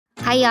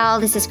Hi, y'all.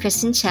 This is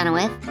Kristen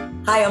Chenoweth.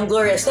 Hi, I'm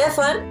Gloria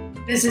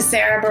Estefan. This is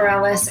Sarah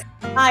Bareilles.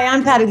 Hi,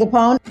 I'm Patti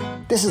LuPone.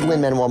 This is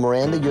Lin-Manuel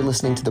Miranda. You're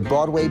listening to the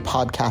Broadway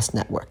Podcast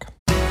Network.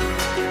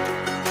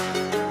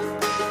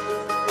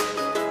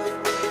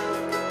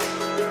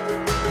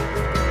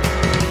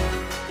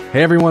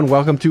 Hey everyone,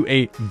 welcome to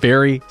a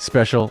very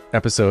special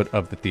episode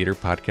of the Theater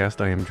Podcast.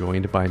 I am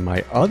joined by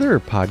my other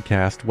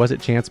podcast, Was It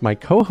Chance, my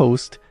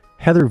co-host,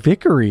 Heather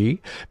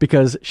Vickery,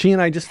 because she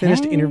and I just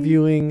finished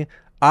interviewing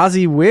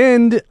Ozzie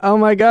Wind. Oh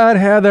my God,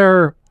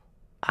 Heather.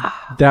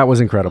 That was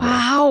incredible.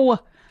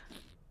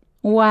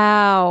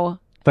 Wow.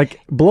 Like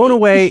blown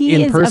away He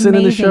in is person in the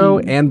amazing. show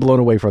and blown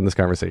away from this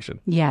conversation.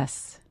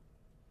 Yes.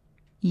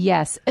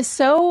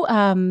 So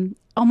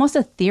almost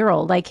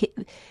ethereal, like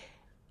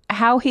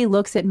how he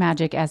looks at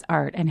magic as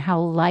art and how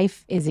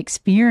life is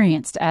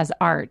experienced as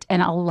art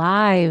and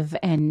alive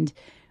and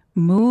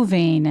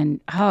moving.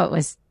 And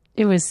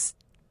it was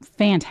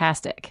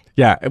fantastic.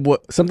 Yeah.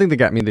 Something that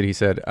got me that he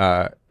said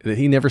that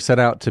he never set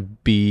out to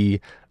be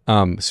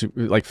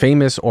like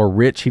famous or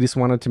rich. He just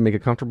wanted to make a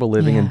comfortable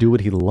living and do what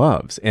he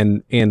loves.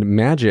 And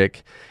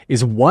magic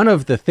is one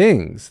of the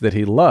things that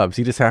he loves.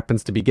 He just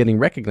happens to be getting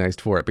recognized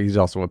for it, but he's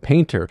also a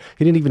painter.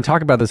 He didn't even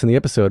talk about this in the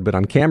episode, but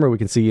on camera we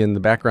can see in the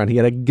background he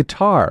had a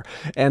guitar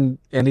and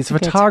he's a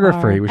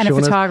photographer. He was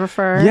showing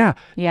photographer.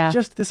 Yeah.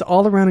 Just this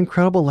all around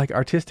incredible like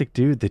artistic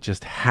dude that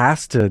just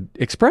has to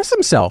express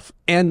himself.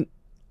 And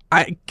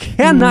I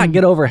cannot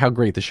get over how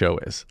great the show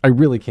is. I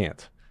really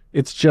can't.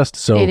 It's just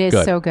so good. It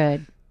is so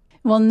good.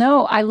 Well,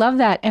 no, I love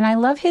that. And I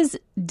love his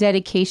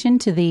dedication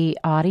to the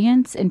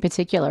audience in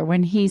particular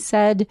when he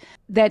said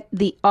that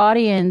the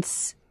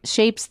audience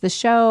shapes the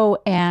show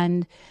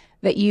and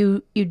that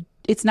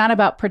it's not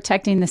about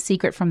protecting the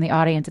secret from the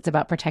audience. It's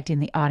about protecting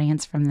the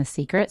audience from the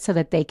secret so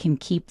that they can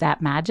keep that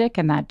magic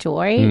and that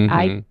joy. Mm-hmm.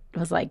 I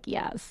was like,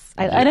 yes.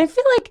 And I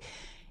feel like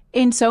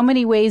in so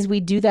many ways we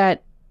do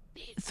that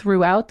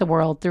throughout the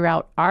world,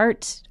 throughout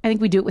art. I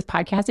think we do it with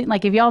podcasting.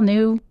 Like if y'all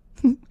knew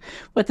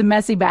what the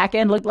messy back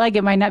end looked like,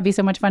 it might not be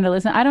so much fun to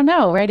listen. I don't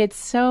know, right? It's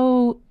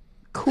so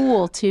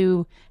cool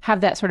to have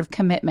that sort of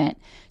commitment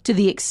to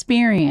the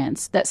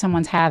experience that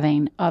someone's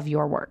having of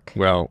your work.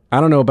 Well,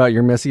 I don't know about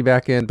your messy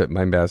back end, but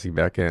my messy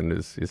back end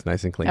is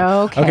nice and clean.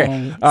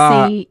 Okay.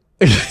 See.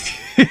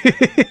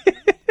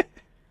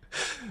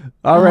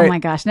 All right. Oh my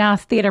gosh. Now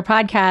theater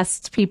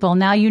podcast people,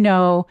 now you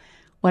know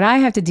what I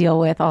have to deal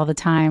with all the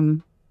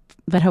time.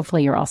 But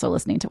hopefully you're also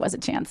listening to Was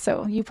It Chance,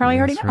 so you probably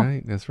already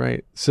know. That's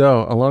right.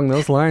 So along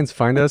those lines,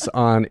 find us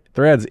on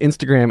Threads,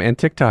 Instagram, and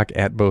TikTok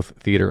at both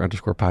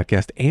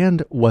Theater_podcast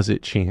and Was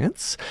It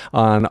Chance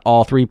on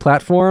all three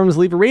platforms.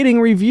 Leave a rating,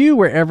 review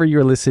wherever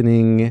you're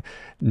listening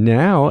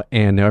now.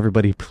 And now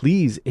everybody,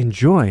 please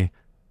enjoy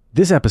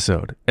this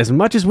episode as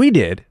much as we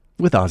did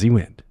with Ozzie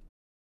Wind.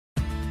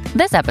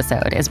 This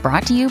episode is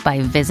brought to you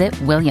by Visit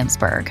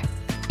Williamsburg.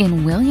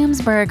 In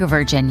Williamsburg,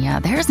 Virginia,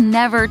 there's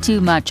never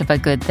too much of a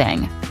good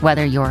thing.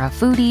 Whether you're a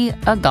foodie,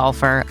 a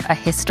golfer, a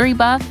history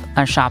buff, a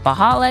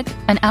shopaholic,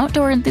 an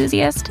outdoor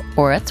enthusiast,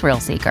 or a thrill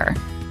seeker,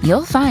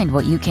 you'll find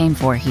what you came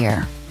for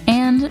here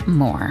and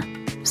more.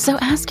 So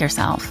ask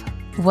yourself,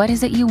 what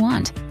is it you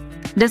want?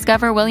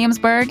 Discover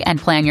Williamsburg and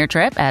plan your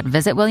trip at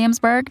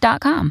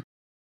visitwilliamsburg.com.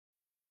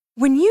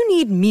 When you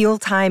need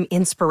mealtime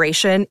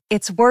inspiration,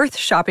 it's worth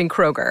shopping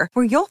Kroger,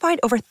 where you'll find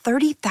over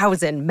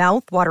 30,000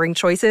 mouth-watering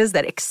choices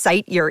that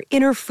excite your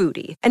inner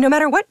foodie. And no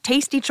matter what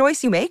tasty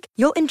choice you make,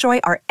 you'll enjoy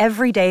our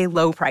everyday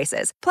low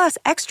prices, plus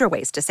extra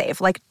ways to save,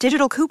 like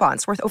digital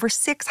coupons worth over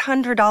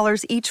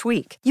 $600 each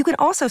week. You can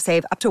also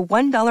save up to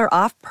 $1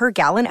 off per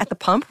gallon at the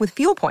pump with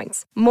fuel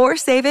points. More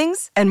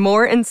savings and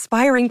more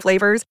inspiring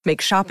flavors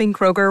make shopping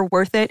Kroger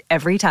worth it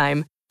every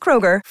time.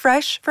 Kroger,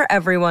 fresh for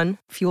everyone.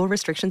 Fuel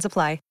restrictions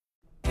apply.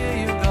 Here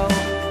you go.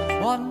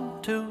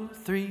 1, 2,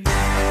 3.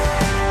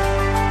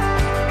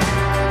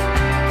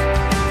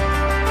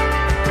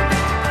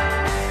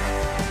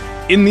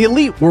 In the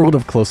elite world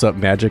of close-up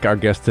magic, our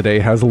guest today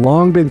has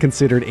long been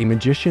considered a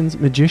magician's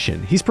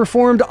magician. He's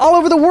performed all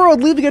over the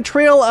world, leaving a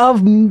trail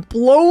of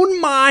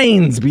blown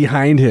minds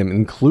behind him,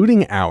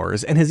 including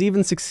ours, and has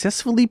even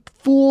successfully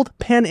fooled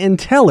Penn and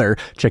Teller.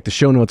 Check the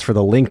show notes for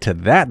the link to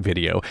that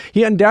video.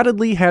 He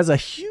undoubtedly has a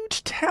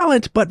huge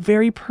talent, but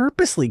very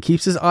purposely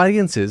keeps his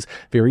audiences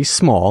very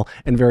small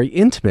and very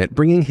intimate,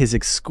 bringing his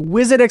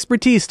exquisite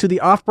expertise to the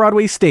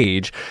off-Broadway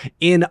stage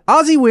in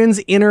Ozzie Wind's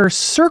Inner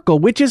Circle,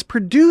 which is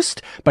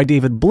produced by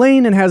David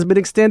Blaine and has been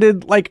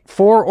extended like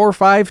 4 or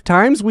 5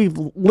 times. We've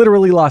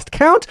literally lost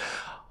count.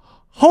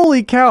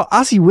 Holy cow,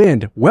 Ozzie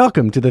Wind,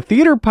 welcome to the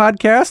Theater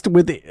Podcast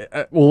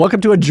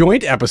welcome to a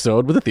joint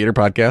episode with the Theater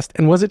Podcast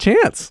and Was It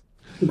Chance?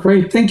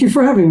 Great. Thank you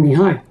for having me.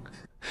 Hi.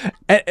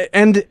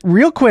 And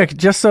real quick,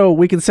 just so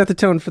we can set the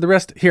tone for the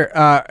rest here,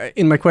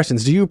 in my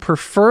questions, do you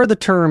prefer the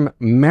term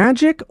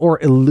magic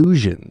or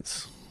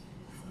illusions?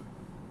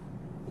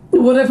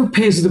 Whatever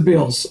pays the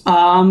bills.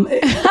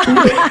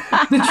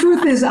 The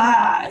truth is,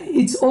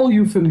 it's all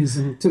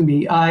euphemism to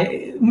me.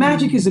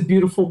 Magic is a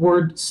beautiful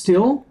word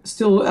still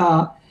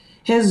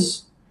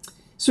has...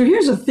 So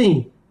here's the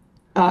thing.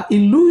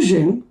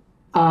 Illusion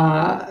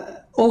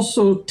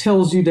also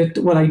tells you that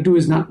what I do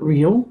is not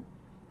real,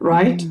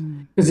 right?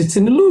 Because it's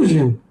an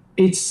illusion.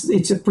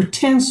 It's a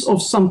pretense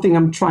of something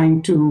I'm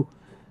trying to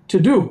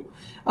do.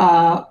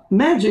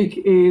 Magic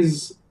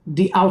is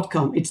the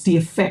outcome. It's the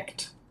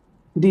effect.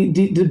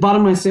 The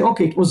bottom line say,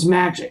 okay, it was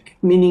magic,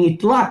 meaning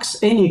it lacks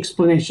any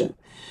explanation.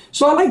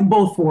 So I like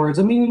both words.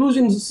 I mean,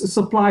 illusion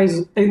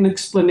supplies an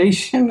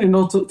explanation and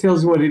also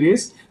tells you what it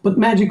is, but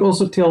magic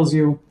also tells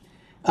you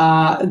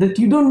that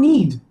you don't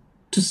need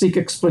to seek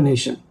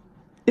explanation.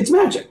 It's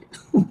magic.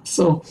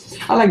 So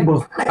I like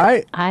both.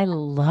 I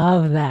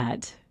love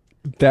that.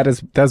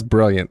 That's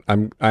brilliant.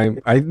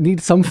 I need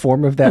some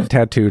form of that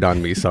tattooed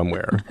on me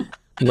somewhere.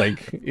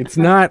 Like, it's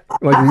not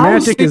like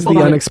magic is the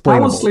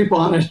unexplainable. I will sleep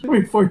on it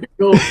before you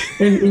go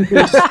in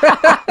English.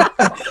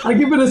 I'll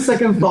give it a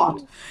second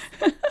thought.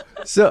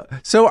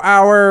 So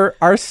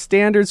our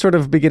standard sort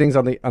of beginnings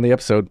on the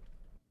episode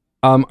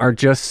are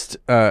just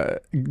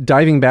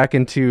diving back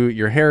into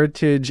your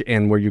heritage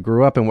and where you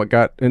grew up and what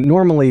got. And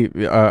normally,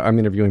 I'm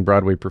interviewing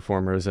Broadway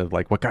performers of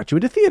like what got you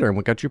into theater and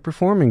what got you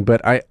performing.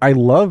 But I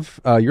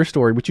love your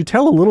story, which you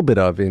tell a little bit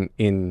of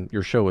in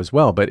your show as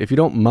well. But if you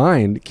don't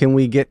mind, can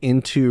we get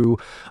into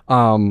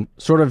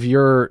sort of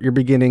your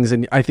beginnings?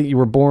 And I think you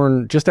were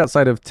born just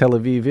outside of Tel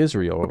Aviv,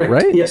 Israel,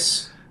 right?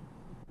 Yes.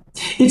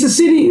 It's a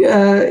city.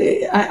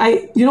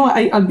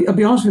 I'll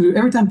be honest with you.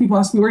 Every time people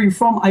ask me where you're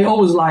from, I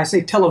always lie. I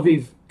say Tel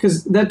Aviv,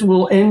 because that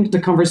will end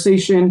the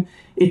conversation.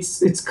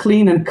 It's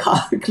clean and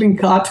clean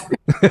cut.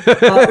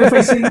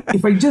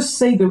 If I just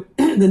say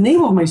the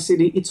name of my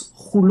city, it's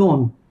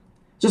Hulon.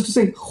 Just to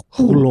say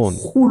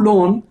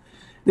Hulon,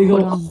 they go.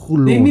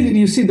 Hulon. They immediately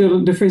you see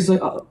the face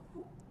like,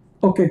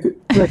 okay, good.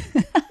 Like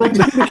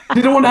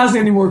they don't want to ask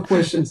any more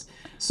questions.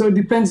 So it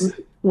depends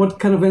what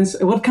kind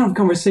of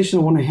conversation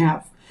I want to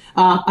have.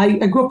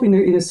 I grew up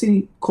in a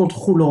city called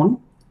Hulon.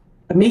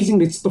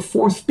 Amazingly, it's the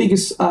fourth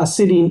biggest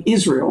city in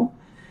Israel.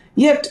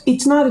 Yet,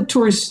 it's not a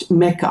tourist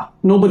mecca.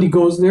 Nobody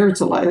goes there.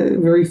 It's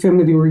very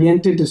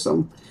family-oriented. There's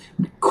some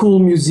cool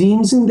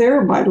museums in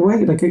there, by the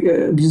way, like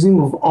a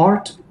museum of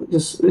art,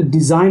 just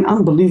design,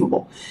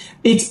 unbelievable.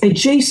 It's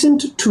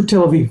adjacent to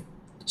Tel Aviv.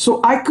 So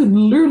I could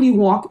literally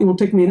walk. It will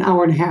take me an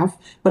hour and a half,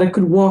 but I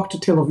could walk to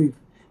Tel Aviv,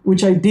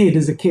 which I did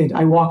as a kid.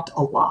 I walked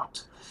a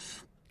lot.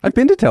 I've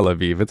been to Tel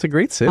Aviv. It's a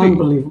great city.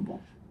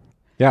 Unbelievable.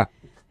 Yeah.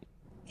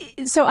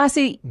 So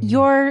Asi,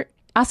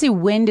 Asi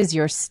Wind is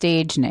your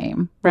stage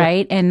name,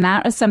 right? And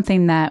that is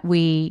something that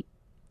we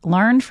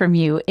learned from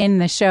you in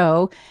the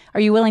show.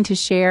 Are you willing to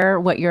share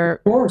what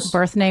your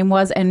birth name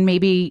was and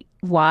maybe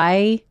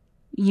why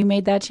you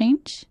made that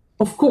change?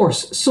 Of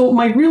course. So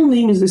my real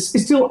name is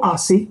still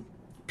Asi.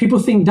 People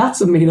think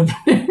that's a made-up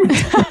name.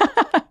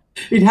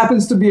 It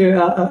happens to be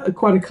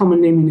quite a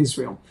common name in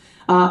Israel.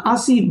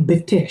 Asi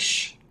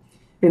Betesh.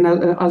 And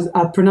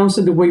I pronounce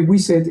it the way we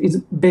say it, it's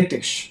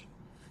Betesh.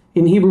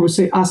 In Hebrew, we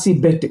say Asi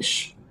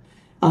Betesh.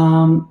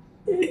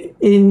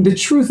 In the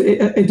truth,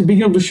 at the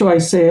beginning of the show, I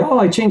say,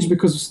 I changed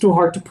because it's too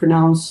hard to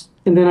pronounce.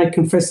 And then I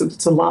confess that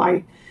it's a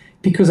lie.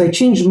 Because I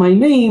changed my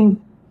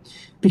name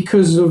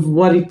because of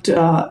what it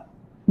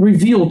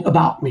revealed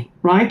about me,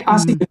 right?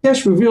 Asi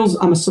Betesh reveals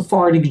I'm a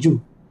Sephardic Jew.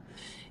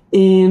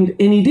 And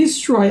it is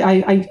true.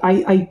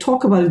 I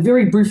talk about it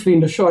very briefly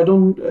in the show. I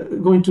don't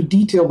go into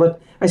detail,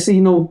 but I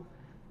say,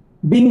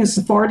 being a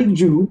Sephardic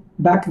Jew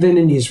back then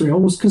in Israel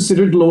was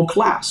considered low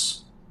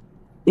class.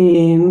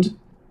 And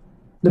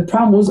the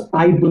problem was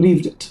I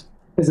believed it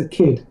as a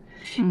kid.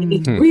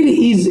 It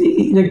really is,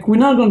 like, we're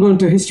not going to go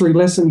into a history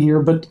lesson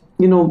here, but,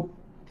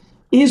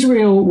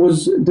 Israel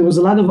there was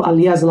a lot of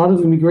aliyahs, a lot of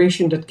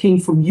immigration that came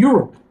from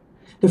Europe.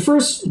 The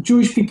first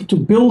Jewish people to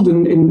build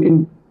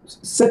and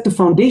set the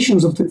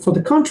foundations for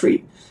the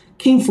country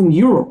came from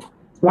Europe,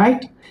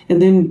 right?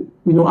 And then,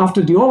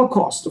 after the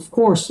Holocaust, of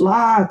course,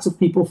 lots of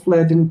people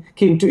fled and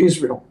came to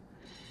Israel.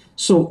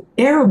 So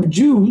Arab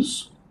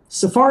Jews,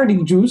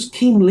 Sephardic Jews,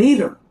 came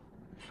later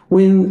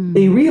when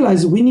they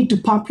realized we need to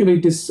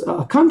populate this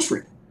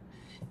country.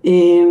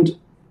 And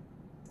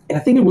I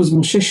think it was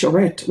Moshe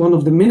Sharet, one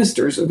of the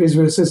ministers of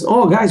Israel, says,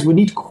 guys, we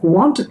need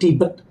quantity,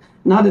 but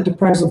not at the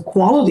price of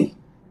quality.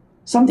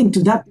 Something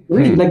to that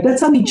degree. Like,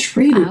 that's how he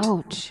treated it.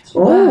 Ouch.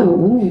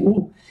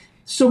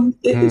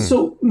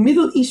 So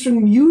Middle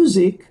Eastern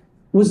music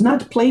was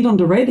not played on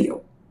the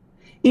radio.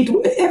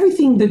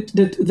 Everything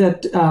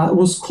that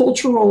was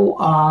cultural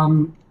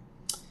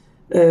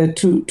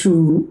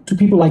to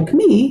people like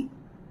me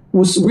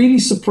was really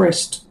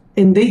suppressed,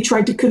 and they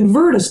tried to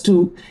convert us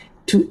to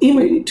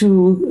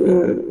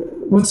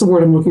what's the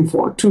word I'm looking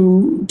for?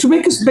 To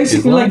make us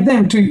basically Islam? Like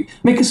them, to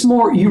make us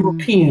more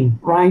European,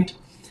 right?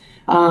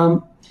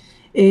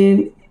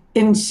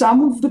 And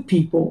some of the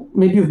people,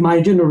 maybe of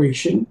my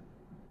generation,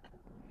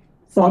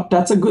 thought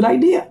that's a good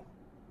idea.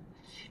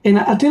 And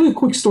I'll tell you a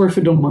quick story if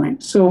you don't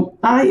mind. So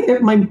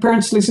my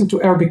parents listened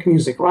to Arabic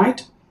music,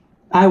 right?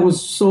 I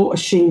was so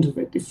ashamed of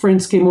it. If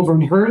friends came over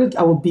and heard it,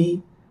 I would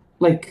be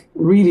like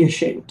really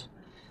ashamed.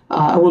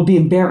 I would be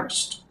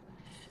embarrassed.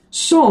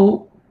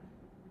 So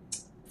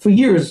for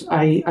years,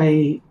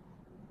 I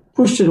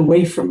pushed it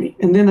away from me.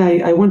 And then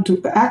I went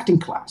to acting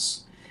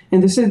class.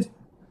 And they said,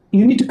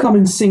 you need to come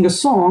and sing a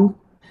song,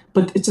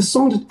 but it's a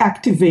song that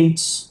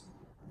activates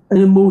an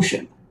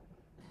emotion.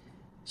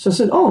 So I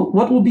said, oh,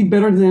 what will be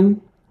better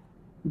than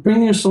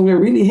bringing a song I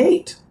really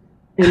hate?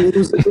 And it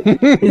was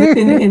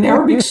an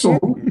Arabic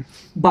song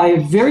by a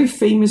very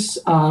famous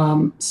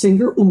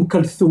singer,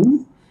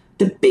 Kulthum,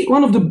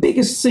 one of the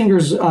biggest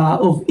singers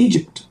of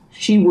Egypt.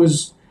 She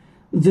was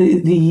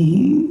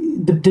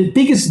the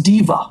biggest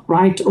diva,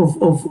 right,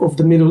 of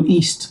the Middle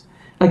East.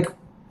 Like,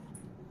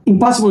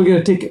 impossible to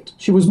get a ticket.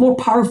 She was more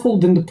powerful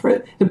than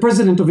the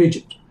president of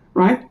Egypt,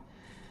 right?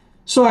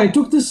 So I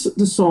took the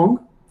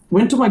song,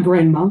 went to my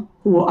grandma,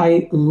 who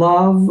I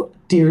loved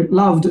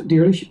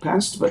dearly. She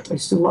passed, but I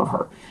still love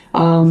her.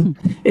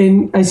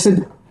 And I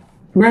said,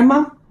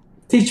 Grandma,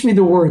 teach me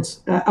the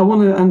words. I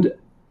want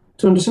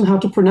to understand how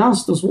to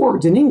pronounce those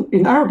words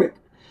in Arabic.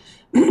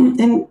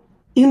 And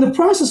in the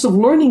process of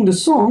learning the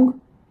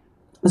song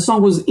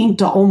was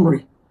Inta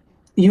Omri,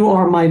 You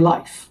Are My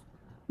Life.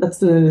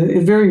 That's a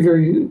very,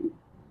 very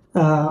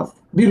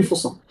beautiful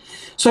song.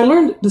 So I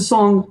learned the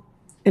song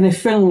and I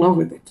fell in love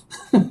with it.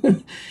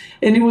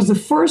 And it was the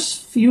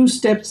first few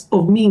steps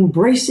of me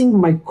embracing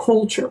my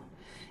culture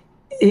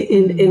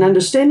in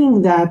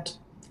understanding that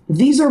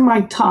these are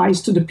my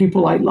ties to the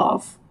people I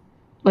love.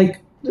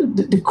 Like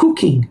the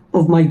cooking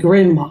of my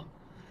grandma.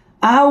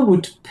 I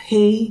would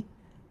pay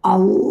a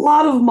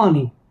lot of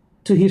money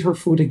to eat her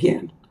food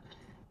again.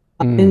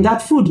 And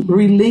that food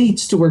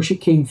relates to where she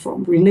came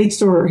from, relates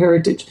to her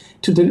heritage,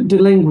 to the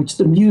language,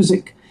 the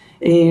music.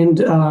 And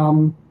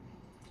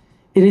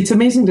it's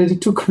amazing that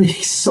it took me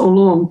so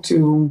long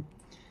to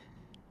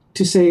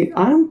say,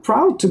 I'm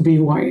proud to be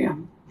who I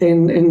am.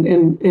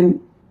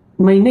 And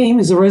my name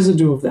is a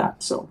residue of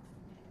that. So,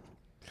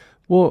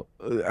 well,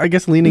 I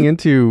guess leaning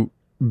into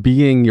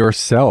being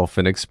yourself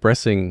and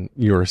expressing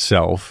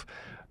yourself,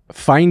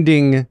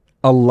 finding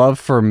a love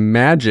for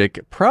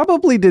magic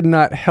probably did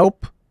not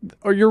help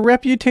your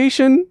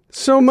reputation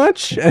so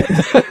much.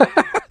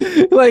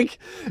 Like,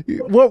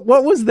 what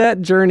was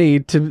that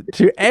journey to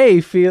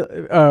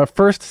feel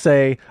first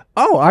say,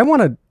 oh,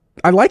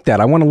 I like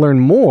that, I want to learn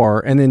more,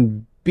 and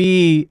then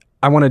B,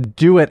 I want to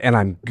do it and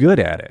I'm good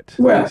at it.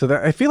 Well, so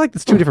I feel like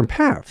it's two different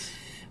paths.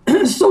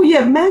 So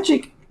yeah,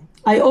 magic.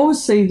 I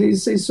always say, they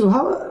say, so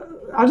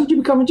how did you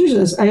become a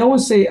magician? I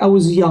always say I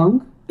was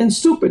young and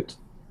stupid.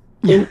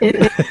 And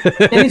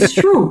it's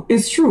true.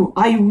 It's true.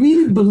 I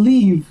really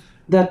believe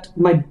that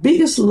my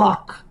biggest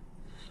luck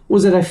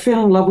was that I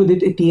fell in love with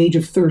it at the age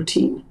of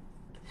 13.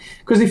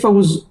 Because if I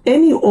was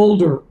any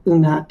older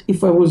than that,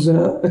 if I was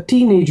a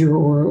teenager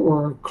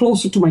or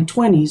closer to my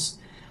 20s,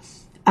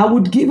 I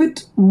would give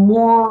it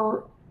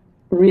more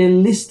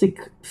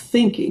realistic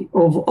thinking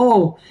of,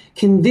 oh,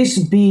 can this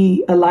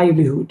be a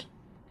livelihood?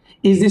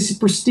 Is this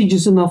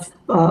prestigious enough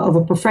of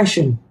a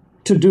profession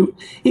to do?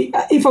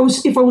 If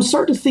I would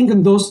start to think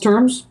in those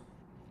terms,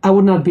 I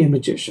would not be a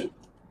magician.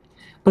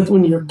 But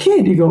when you're a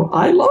kid, you go,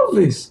 I love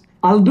this.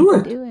 I'll do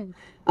it.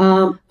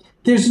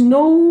 There's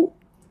no,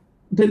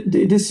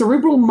 the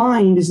cerebral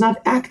mind is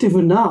not active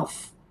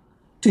enough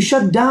to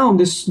shut down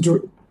this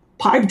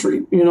pipe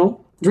dream,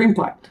 dream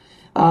pipe.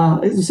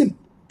 Is it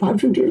pipe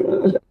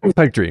dream?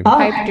 Pipe dream.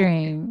 Pipe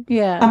dream.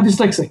 Yeah. I'm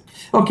dyslexic.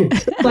 Okay.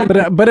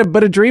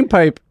 But a dream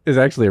pipe is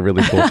actually a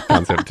really cool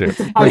concept too.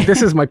 Like,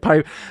 this is my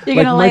pipe. You're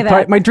gonna lay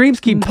that. My dreams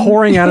keep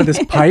pouring out of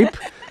this pipe.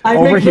 I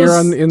over make here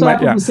those in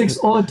type my of mistakes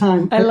all the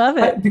time. I love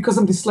it. Because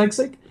I'm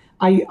dyslexic,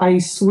 I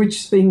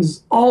switch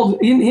things all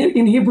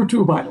in Hebrew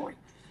too, by the way.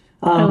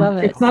 I love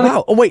it. It's not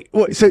wow. Wait.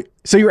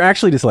 So you're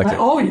actually dyslexic?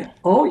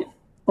 Oh yeah.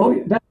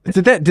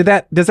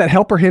 Does that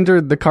help or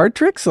hinder the card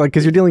tricks? Like,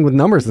 because you're dealing with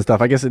numbers and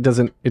stuff. I guess it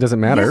doesn't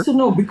matter. Yes and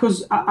no,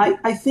 because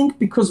I think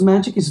because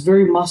magic is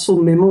very muscle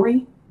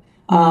memory,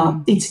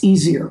 it's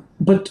easier.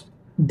 But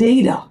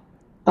data,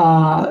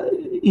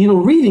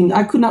 reading,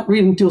 I could not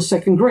read until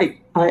second grade.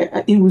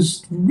 It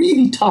was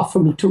really tough for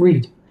me to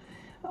read.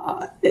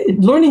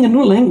 Learning a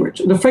new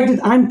language, the fact that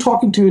I'm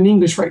talking to you in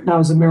English right now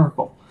is a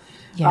miracle.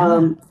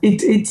 Yeah.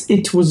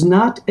 It was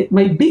not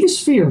my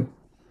biggest fear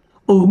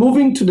of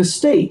moving to the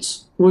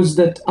States was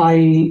that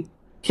I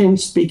can't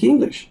speak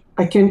English.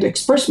 I can't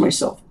express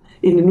myself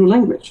in a new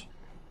language.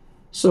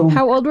 So,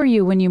 how old were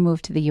you when you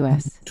moved to the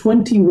U.S.?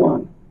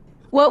 21.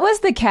 What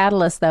was the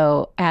catalyst,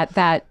 though, at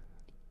that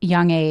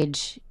young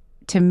age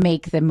to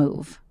make the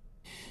move?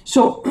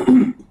 So,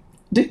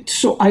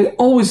 so I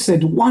always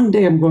said, one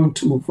day I'm going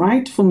to move,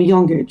 right? From a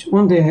young age.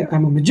 One day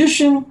I'm a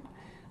magician.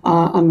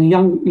 I'm a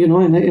young,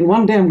 and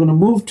one day I'm going to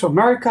move to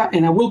America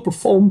and I will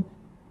perform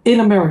in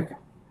America.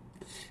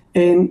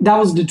 And that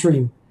was the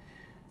dream.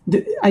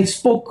 I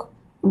spoke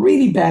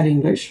really bad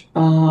English.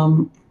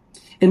 And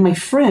my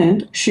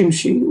friend,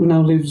 Shimshi, who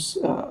now lives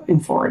in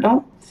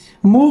Florida,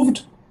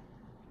 moved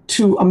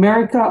to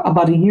America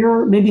about a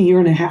year, maybe a year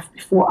and a half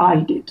before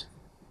I did.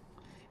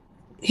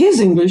 His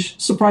English,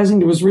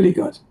 surprisingly, was really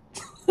good.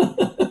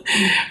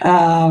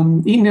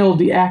 He nailed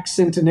the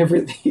accent and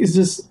everything. He's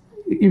just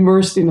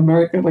immersed in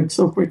America like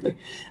so quickly.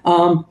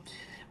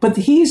 But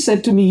he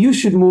said to me, you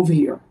should move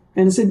here.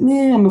 And I said,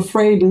 nah, I'm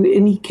afraid.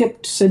 And he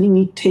kept sending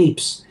me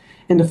tapes.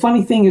 And the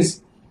funny thing is,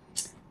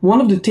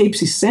 one of the tapes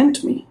he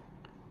sent me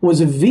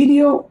was a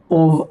video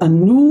of a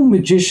new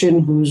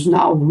magician who's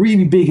now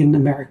really big in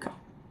America.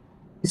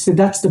 He said,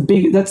 that's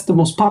the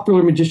most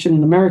popular magician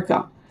in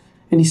America.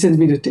 And he sends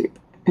me the tape.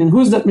 And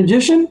who's that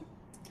magician?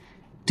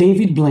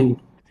 David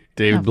Blaine.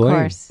 David Blaine. Of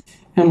course.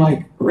 And I'm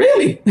like,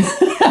 really?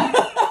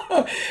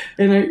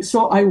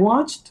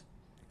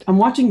 I'm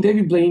watching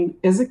David Blaine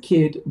as a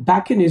kid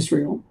back in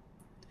Israel.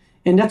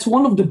 And that's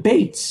one of the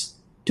baits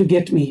to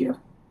get me here.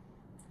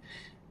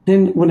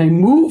 Then when I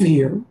move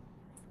here,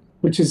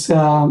 which is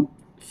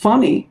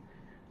funny,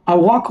 I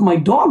walk my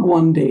dog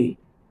one day,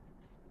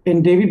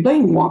 and David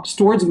Blaine walks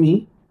towards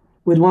me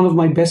with one of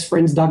my best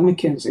friends, Doug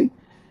McKenzie.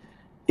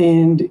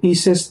 And he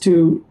says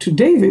to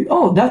David,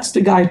 oh, that's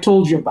the guy I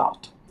told you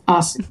about,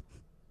 Asi.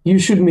 You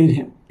should meet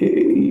him.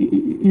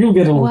 You'll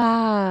get along.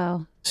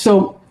 Wow.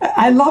 So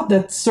I love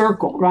that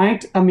circle,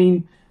 right? I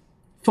mean,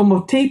 from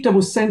a tape that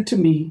was sent to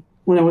me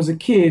when I was a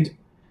kid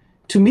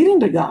to meeting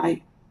the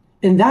guy.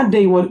 And that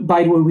day,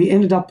 by the way, we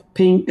ended up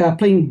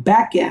playing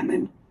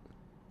backgammon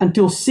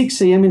until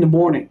 6 a.m. in the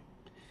morning.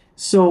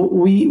 So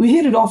we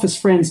hit it off as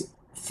friends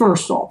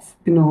first off,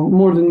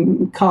 more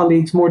than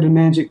colleagues, more than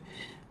magic.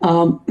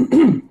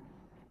 And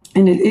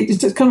it's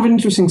just kind of an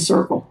interesting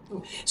circle.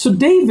 So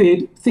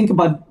David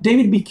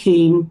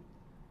became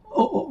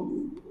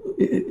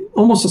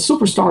almost a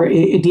superstar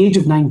at the age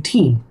of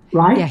 19,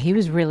 right? Yeah, he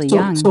was really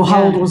young. So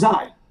how old was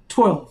I?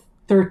 12,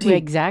 13.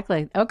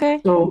 Exactly.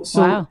 Okay. So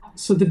wow.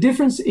 So the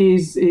difference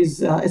is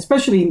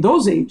especially in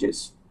those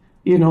ages,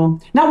 now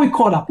we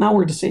caught up. Now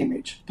we're the same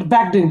age. But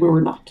back then we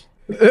were not.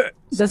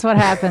 That's what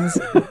happens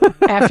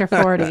after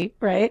 40,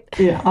 right?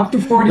 Yeah, after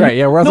 40. Right,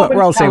 yeah,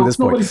 we're all saying this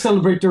point. Nobody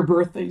celebrate their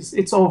birthdays.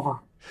 It's over.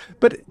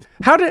 But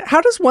how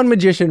does one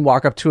magician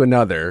walk up to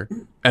another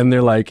and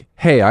they're like,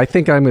 hey, I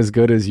think I'm as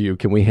good as you.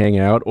 Can we hang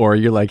out? Or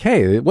you're like,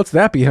 hey, what's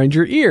that behind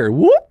your ear?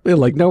 Whoop! They're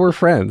like, no, we're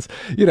friends.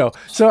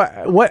 So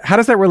how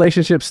does that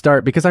relationship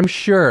start? Because I'm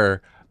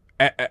sure,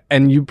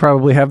 and you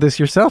probably have this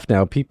yourself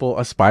now, people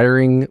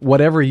aspiring,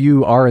 whatever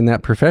you are in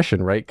that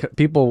profession, right?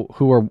 People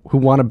who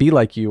want to be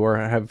like you or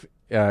have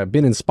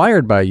been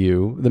inspired by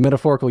you, the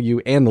metaphorical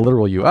you and the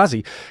literal you,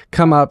 Ozzy,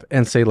 come up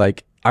and say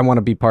like, I want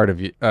to be part of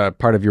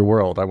your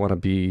world. I want to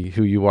be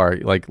who you are.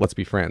 Like, let's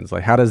be friends.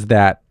 Like, how did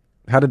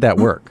that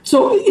work?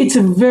 So it's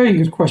a very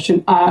good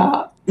question.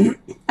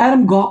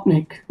 Adam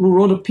Gopnik, who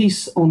wrote a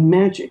piece on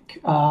magic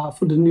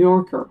for the New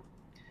Yorker,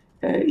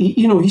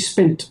 he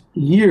spent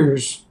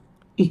years.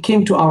 He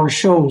came to our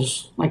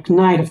shows like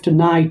night after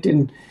night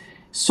and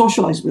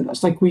socialized with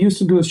us. Like we used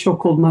to do a show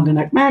called Monday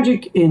Night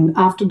Magic, and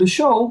after the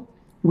show,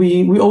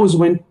 we always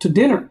went to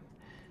dinner.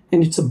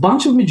 And it's a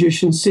bunch of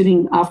magicians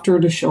sitting after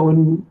the show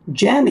and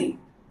jamming.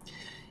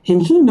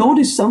 And he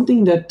noticed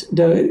something that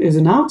as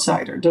an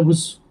outsider that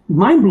was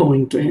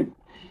mind-blowing to him.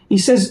 He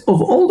says,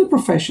 of all the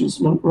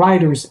professions,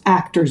 writers,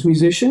 actors,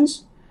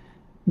 musicians,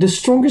 the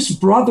strongest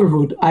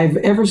brotherhood I've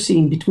ever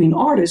seen between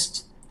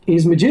artists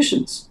is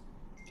magicians.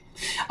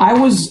 I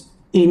was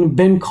in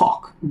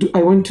Bangkok.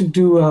 I went to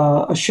do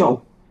a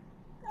show.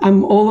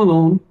 I'm all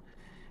alone.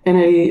 And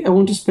I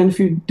want to spend a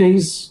few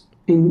days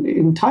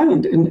in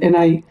Thailand.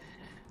 And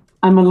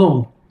I'm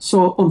alone.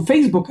 So on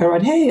Facebook, I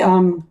write, hey,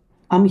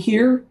 I'm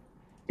here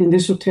in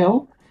this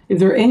hotel. If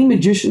there are any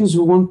magicians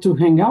who want to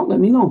hang out,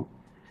 let me know.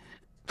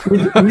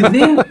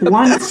 Within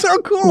That's so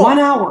cool. 1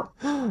 hour,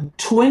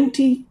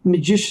 20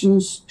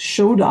 magicians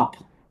showed up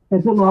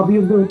at the lobby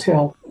of the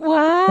hotel.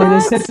 What? And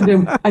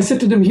I said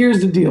to them, here's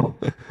the deal.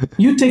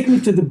 You take me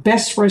to the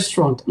best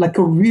restaurant, like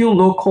a real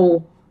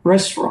local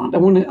restaurant. I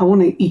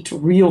want to eat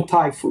real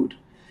Thai food.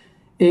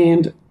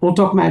 And we'll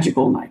talk magic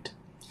all night.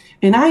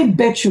 And I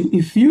bet you,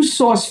 if you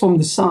saw us from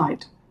the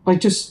side,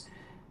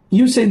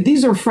 you say,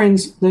 these are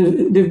friends,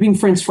 they've been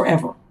friends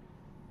forever.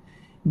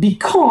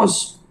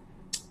 Because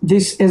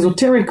this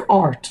esoteric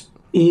art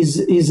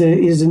is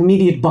an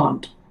immediate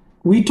bond.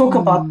 We talk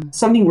about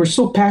something we're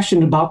so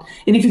passionate about.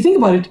 And if you think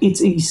about it,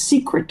 it's a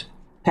secret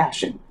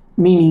passion,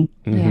 meaning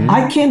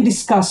I can't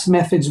discuss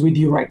methods with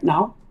you right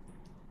now.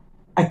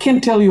 I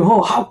can't tell you,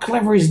 how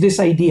clever is this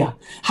idea?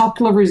 How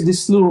clever is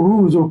this little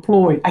ruse or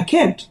ploy? I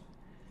can't.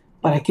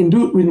 But I can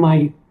do it with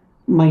my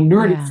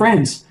nerdy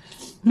friends.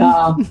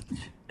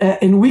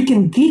 And we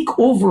can geek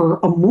over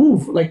a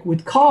move, like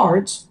with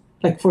cards,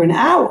 like for an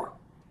hour.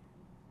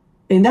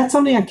 And that's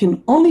something I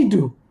can only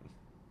do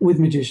with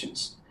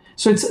magicians.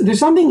 So there's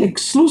something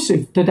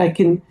exclusive that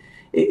an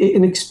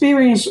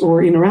experience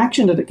or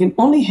interaction that I can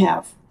only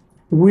have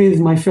with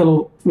my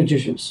fellow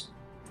magicians.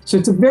 So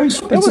it's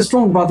a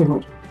strong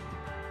brotherhood.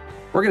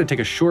 We're going to take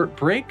a short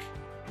break.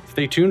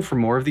 Stay tuned for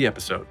more of the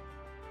episode.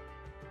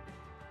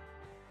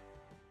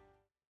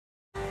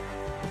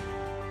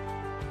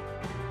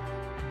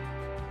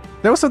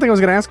 That was something I was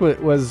going to ask.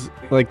 Was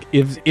like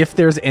if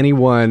there's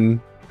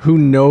anyone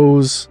who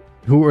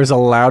is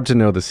allowed to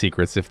know the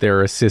secrets, if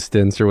they're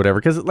assistants or whatever,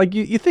 because like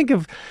you think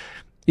of,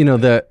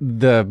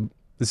 the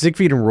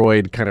Siegfried and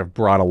Roy kind of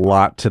brought a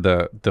lot to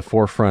the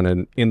forefront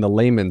and in the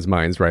layman's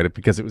minds, right?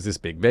 Because it was this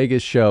big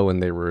Vegas show,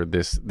 and they were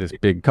this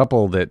big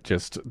couple that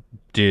just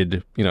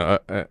did,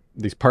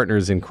 these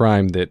partners in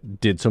crime that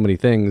did so many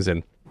things,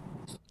 and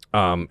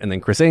then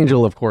Chris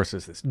Angel, of course,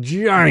 is this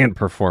giant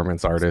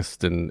performance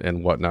artist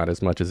and whatnot,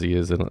 as much as he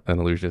is an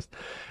illusionist,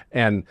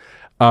 and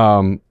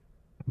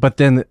but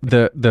then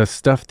the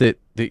stuff that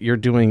you're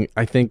doing,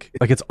 I think,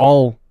 like, it's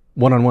all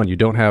one-on-one. You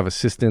don't have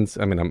assistants.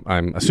 I mean,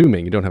 I'm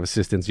assuming you don't have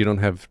assistants. You don't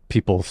have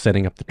people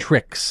setting up the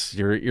tricks.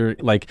 You're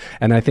like,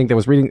 and I think I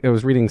was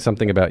reading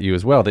something about you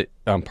as well, that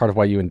part of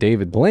why you and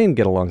David Blaine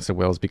get along so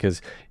well is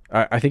because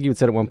I think you had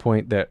said at one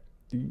point that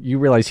you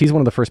realize he's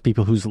one of the first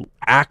people who's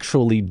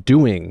actually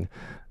doing.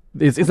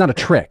 It's not a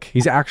trick.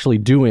 He's actually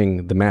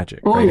doing the magic.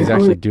 Right? He's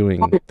actually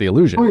doing the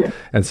illusion.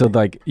 And so,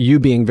 like, you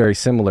being very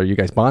similar, you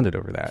guys bonded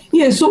over that.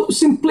 Yeah. So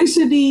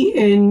simplicity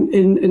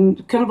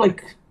and kind of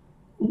like.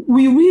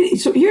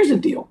 So here's the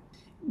deal.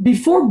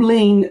 Before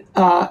Blaine,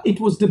 it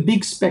was the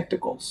big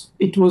spectacles.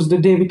 It was the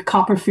David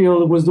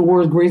Copperfield. It was the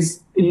world's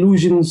greatest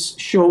illusions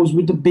shows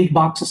with the big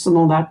boxes and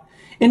all that.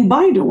 And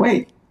by the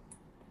way,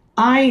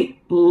 I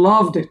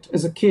loved it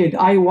as a kid.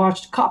 I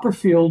watched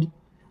Copperfield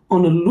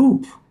on a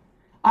loop.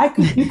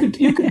 You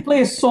could play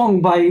a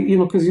song by,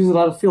 because you use a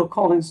lot of Phil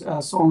Collins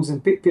songs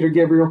and Peter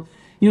Gabriel.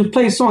 You'd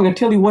play a song and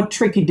tell you what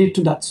trick he did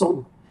to that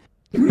song.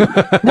 No,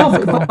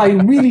 but I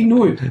really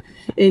knew it.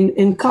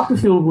 And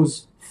Copperfield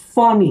was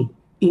funny,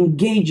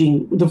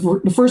 engaging.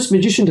 The first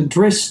magician to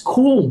dress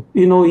cool.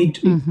 He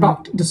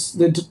rocked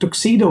the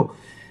tuxedo.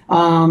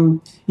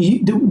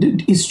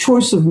 His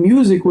choice of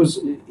music was,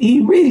 he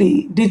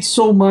really did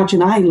so much,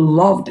 and I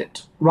loved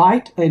it,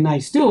 right? And I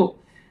still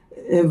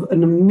have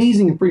an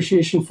amazing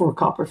appreciation for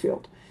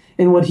Copperfield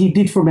and what he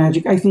did for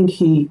magic. I think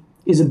he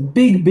is a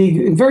big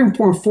and very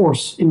important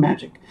force in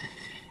magic.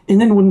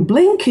 And then when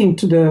Blaine came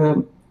to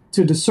the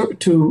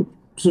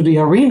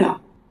arena,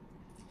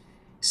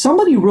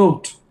 somebody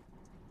wrote,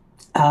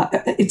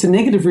 it's a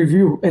negative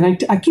review,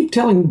 and I keep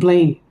telling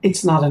Blaine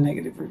it's not a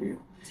negative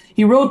review.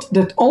 He wrote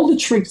that all the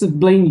tricks that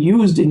Blaine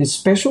used in his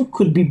special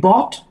could be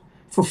bought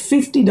for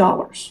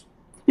 $50.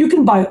 You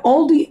can buy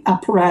all the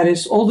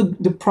apparatus, all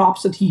the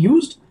props that he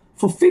used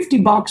for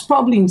 $50,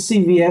 probably in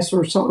CVS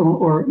or something,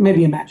 or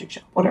maybe a magic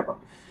shop, whatever.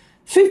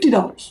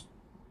 $50.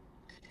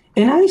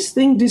 And I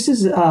think this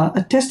is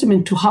a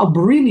testament to how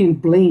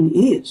brilliant Blaine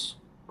is,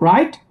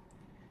 right?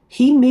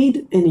 He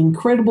made an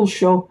incredible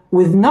show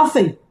with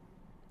nothing.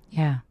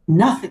 Yeah.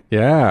 Nothing.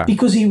 Yeah.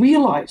 Because he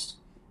realized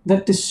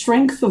that the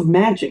strength of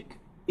magic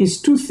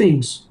is two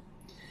things.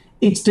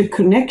 It's the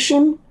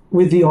connection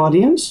with the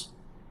audience,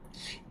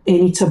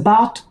 and it's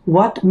about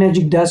what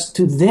magic does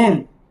to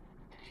them.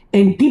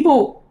 And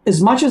people,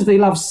 as much as they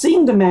love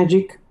seeing the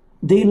magic,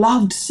 they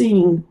loved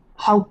seeing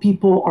how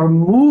people are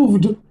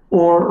moved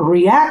or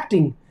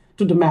reacting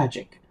to the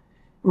magic.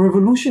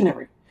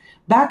 Revolutionary.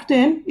 Back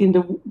then,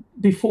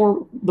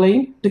 before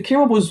Blaine, the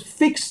camera was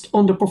fixed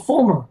on the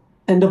performer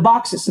and the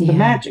boxes and the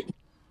magic.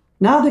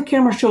 Now the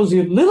camera shows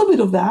you a little bit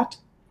of that,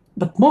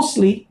 but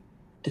mostly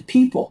the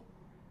people.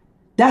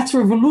 That's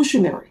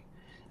revolutionary.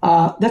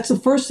 That's the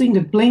first thing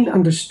that Blaine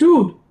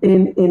understood,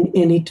 and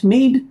it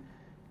made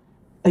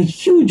a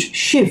huge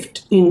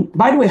shift in,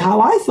 by the way,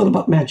 how I thought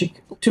about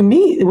magic. To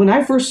me, when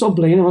I first saw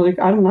Blaine, I was like,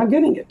 I'm not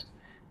getting it.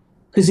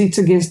 Because it's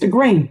against the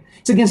grain.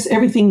 It's against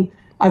everything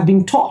I've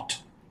been taught.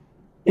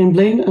 And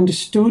Blaine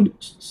understood,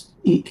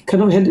 he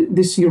kind of had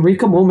this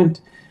eureka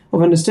moment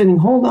of understanding,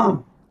 hold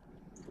on,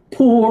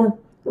 poor,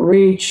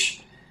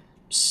 rich,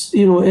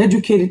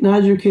 educated,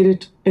 not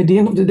educated. At the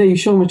end of the day, you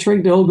show them a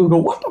trick, they all go,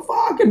 what the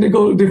fuck? And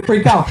they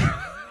freak out.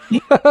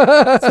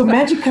 So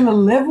magic kind of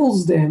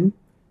levels them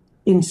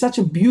in such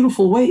a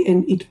beautiful way,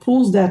 and it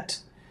pulls that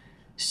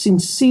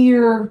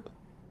sincere,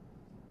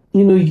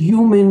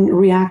 human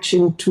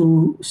reaction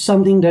to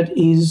something that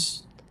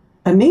is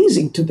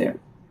amazing to them.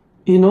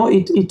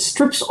 It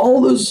strips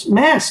all those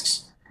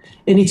masks,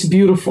 and it's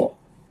beautiful.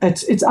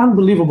 It's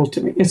unbelievable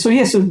to me. And so,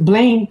 yes,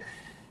 Blaine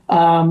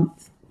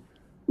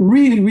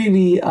really,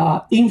 really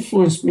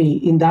influenced me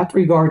in that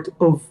regard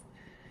of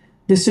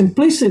the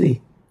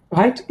simplicity,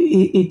 right?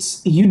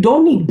 You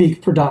don't need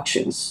big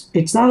productions.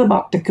 It's not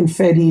about the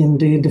confetti and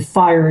the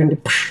fire and the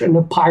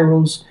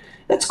pyros.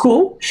 That's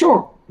cool,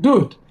 sure,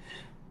 do it.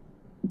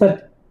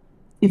 But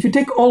if you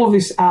take all of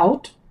this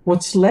out,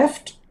 what's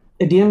left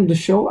at the end of the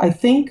show, I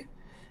think,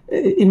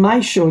 in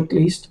my show at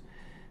least,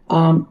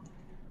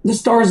 the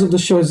stars of the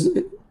show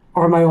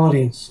are my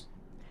audience.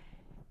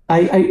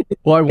 They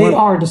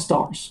are the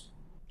stars.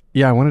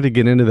 Yeah, I wanted to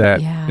get into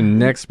that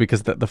next,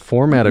 because the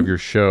format of your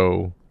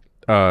show,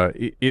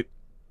 it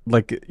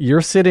like,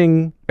 you're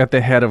sitting at the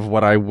head of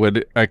what I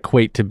would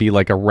equate to be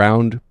like a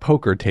round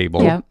poker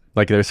table. Yeah.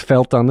 Like, there's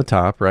felt on the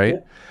top, right?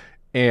 Yeah.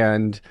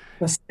 And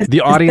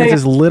the audience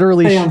is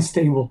literally seance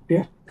table.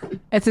 Yeah.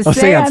 It's a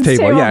seance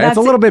table. Yeah, it's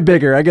a little bit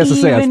bigger. I guess a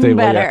seance table.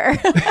 Better.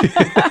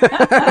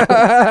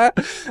 Yeah.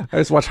 I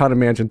just watched Haunted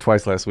Mansion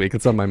twice last week.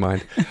 It's on my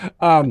mind.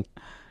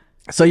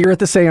 So you're at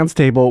the seance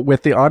table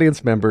with the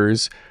audience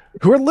members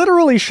who are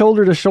literally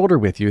shoulder to shoulder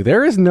with you.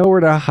 There is nowhere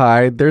to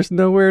hide. There's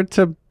nowhere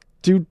to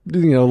do,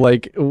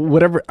 like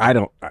whatever. I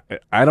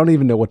don't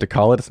even know what to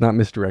call it. It's not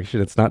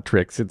misdirection. It's not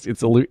tricks. It's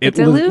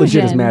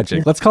legit is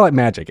magic. Let's call it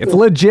magic. It's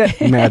legit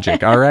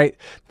magic. All right.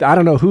 I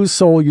don't know whose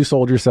soul you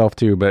sold yourself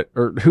to,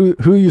 or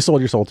who you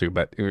sold your soul to,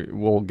 but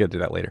we'll get to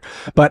that later.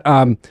 But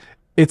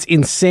it's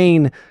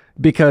insane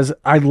because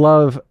I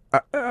love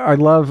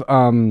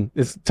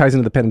this ties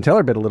into the Penn and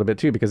Teller bit a little bit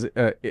too, because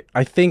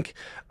I think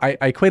I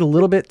equate a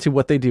little bit to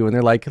what they do. And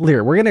they're like,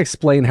 Lear, we're going to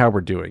explain how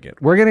we're doing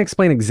it. We're going to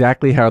explain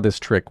exactly how this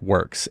trick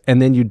works.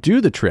 And then you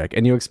do the trick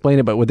and you explain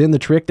it. But within the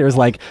trick, there's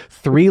like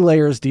 3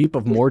 layers deep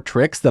of more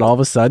tricks that all of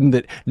a sudden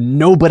that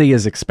nobody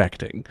is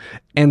expecting.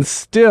 And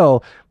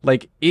still,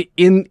 like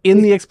in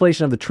the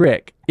explanation of the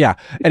trick. Yeah.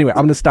 Anyway, I'm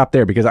going to stop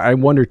there because I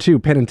wonder too,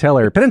 Penn and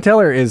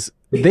Teller is,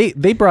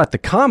 they brought the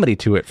comedy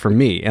to it for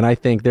me, and I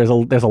think there's a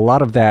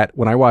lot of that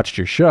when we watched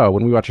your show,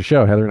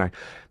 Heather and I,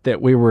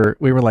 that we were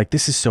like,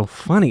 this is so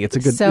funny.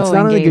 It's not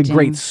only a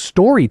great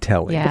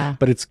storytelling,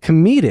 but it's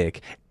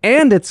comedic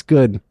and it's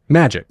good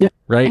magic,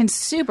 right? And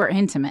super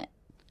intimate.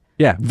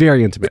 Yeah,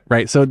 very intimate,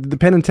 right? So the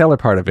Penn and Teller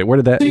part of it, where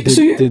did that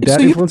did that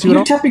influence you at all?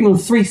 You're tapping on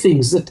 3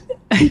 things that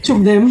each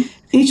of them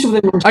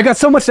are... I got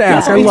so much to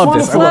ask. I love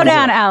this. Slow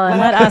down, Alan.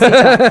 Let us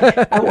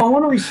talk. I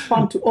want to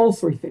respond to all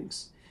 3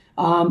 things.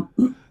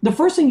 The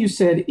first thing you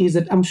said is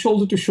that I'm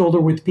shoulder to shoulder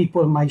with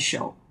people in my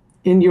show.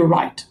 And you're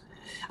right.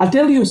 I'll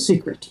tell you a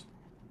secret,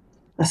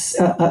 a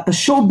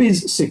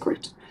showbiz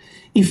secret.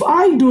 If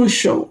I do a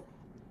show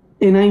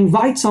and I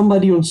invite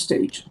somebody on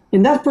stage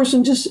and that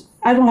person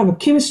I don't have a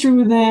chemistry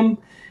with them,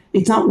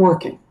 it's not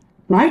working,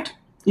 right?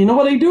 You know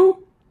what I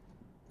do?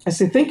 I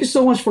say, thank you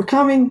so much for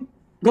coming.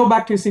 Go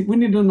back to your seat. We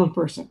need another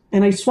person.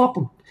 And I swap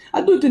them.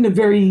 I do it in a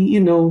very,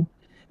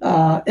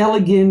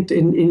 elegant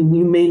and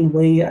humane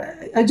way.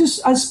 I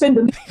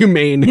spend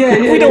humane. Yeah,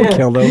 we don't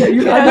kill them.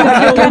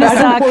 I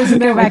don't poison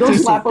them. I don't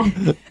slap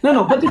them.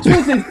 No. But the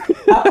truth is,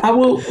 I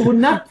will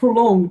not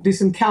prolong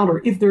this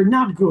encounter if they're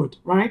not good,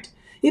 right?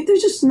 If they're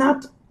just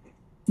not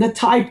the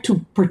type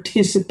to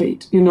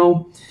participate,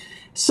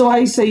 So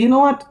I say, you know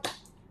what?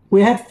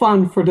 We had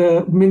fun for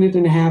the minute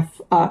and a half.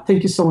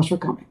 Thank you so much for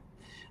coming.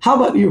 How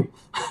about you?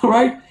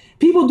 Right?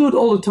 People do it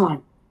all the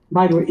time.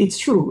 By the way, it's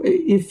true.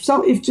 If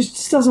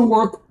just doesn't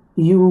work,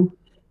 you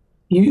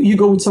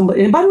go with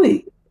somebody. And by the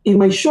way, in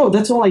my show,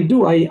 that's all I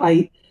do.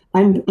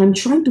 I'm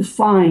trying to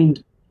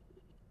find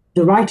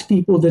the right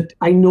people that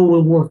I know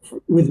will work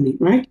with me.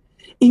 Right?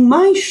 In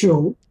my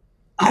show,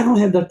 I don't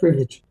have that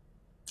privilege.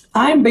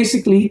 I'm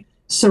basically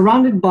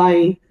surrounded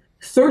by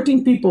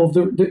 13 people of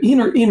the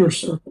inner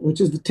circle,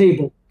 which is the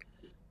table.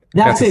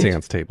 That's the it.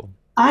 seance table.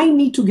 I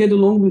need to get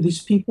along with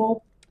these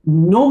people,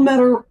 no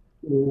matter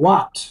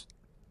what.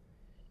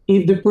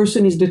 If the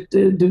person is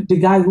the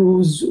guy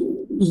who's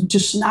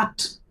just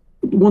not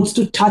wants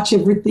to touch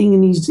everything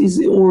and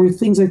or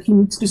things like he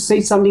needs to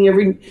say something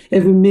every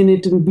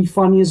minute and be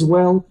funny as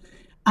well.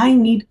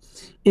 And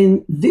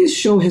this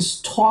show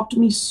has taught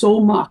me so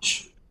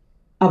much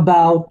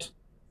about,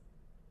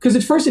 because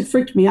at first it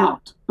freaked me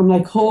out. I'm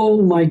like,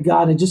 oh my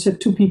God, I just had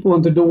 2 people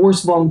and they're the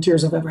worst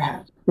volunteers I've ever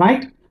had,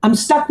 right? I'm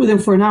stuck with them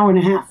for an hour and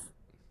a half.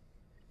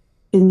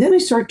 And then I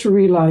start to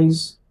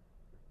realize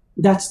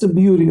that's the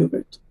beauty of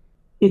it.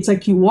 It's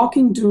like you walk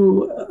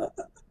into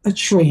a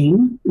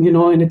train,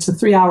 and it's a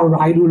 3-hour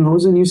ride, who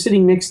knows, and you're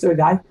sitting next to a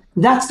guy.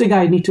 That's the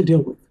guy I need to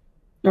deal with,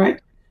 all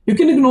right? You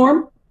can ignore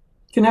him,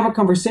 can have a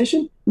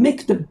conversation,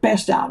 make the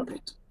best out of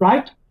it,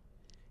 right?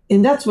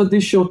 And that's what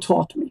this show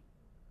taught me.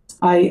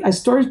 I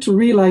started to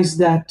realize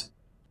that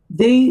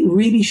they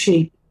really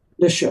shape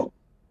the show,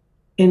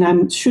 and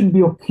I should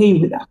be okay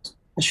with that.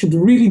 I should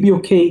really be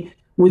okay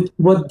with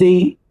what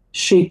they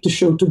shaped the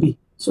show to be.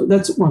 So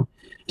that's one.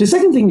 The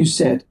second thing you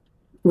said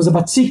was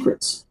about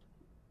secrets.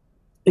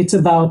 It's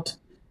about,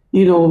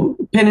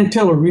 Penn and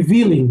Teller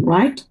revealing,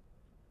 right?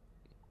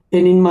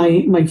 And in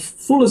my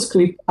fullest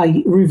clip,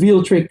 I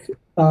reveal trick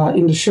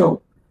in the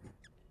show.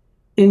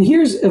 And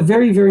here's a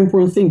very, very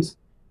important thing.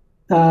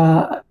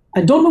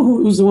 I don't know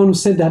who's the one who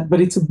said that,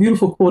 but it's a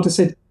beautiful quote. It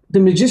said,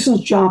 the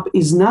magician's job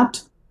is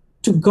not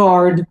to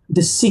guard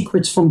the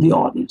secrets from the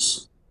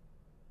audience.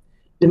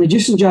 The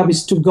magician's job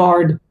is to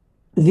guard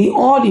the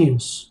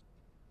audience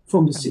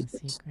from the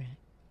secrets.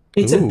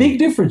 It's a big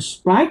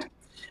difference, right?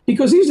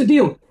 Because here's the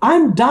deal.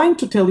 I'm dying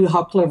to tell you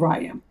how clever I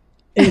am.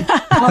 And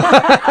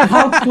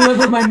how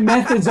clever my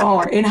methods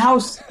are. And how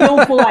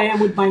skillful I am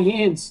with my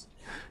hands.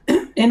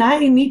 And I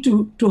need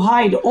to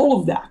hide all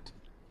of that.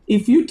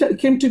 If you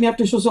came to me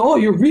after the show and said, oh,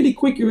 you're really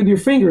quick with your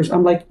fingers.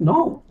 I'm like,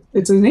 no,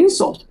 it's an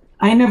insult.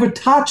 I never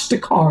touched the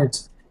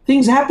cards.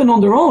 Things happen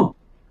on their own,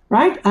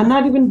 right? I'm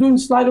not even doing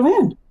sleight of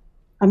hand.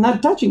 I'm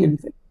not touching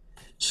anything.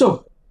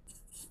 So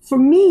for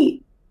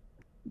me,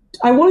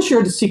 I want to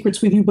share the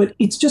secrets with you, but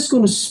it's just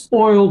going to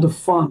spoil the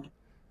fun.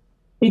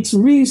 It's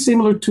really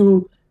similar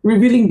to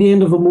revealing the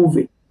end of a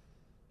movie.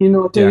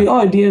 Tell you,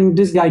 at the end,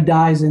 this guy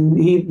dies and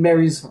he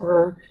marries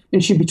her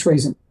and she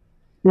betrays him,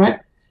 right?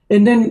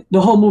 And then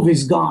the whole movie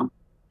is gone.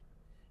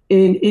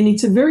 And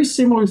it's a very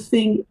similar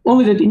thing,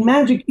 only that in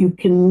magic, you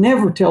can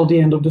never tell the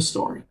end of the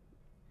story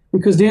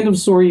because the end of the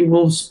story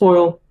will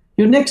spoil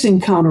your next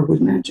encounter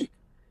with magic.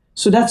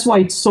 So that's why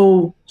it's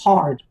so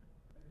hard.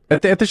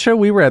 At the show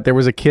we were at, there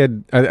was a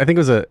kid, I think it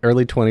was an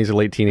early 20s or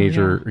late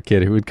teenager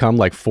kid who would come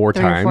like 3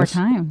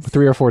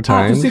 or 4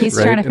 times. He's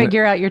trying to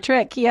figure out your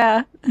trick.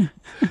 Yeah.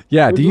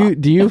 Yeah. Do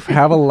you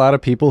have a lot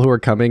of people who are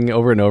coming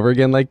over and over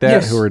again like that?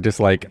 Yes. Who are just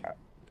like,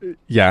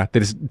 they're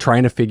just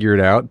trying to figure it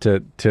out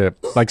to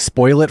like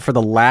spoil it for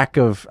the lack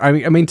of, I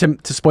mean to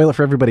spoil it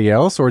for everybody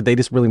else, or they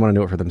just really want to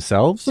know it for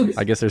themselves? So,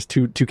 I guess there's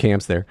two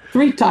camps there.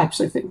 3 types,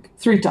 I think.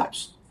 3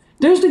 types.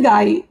 There's the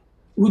guy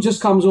who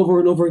just comes over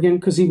and over again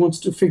because he wants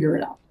to figure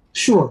it out.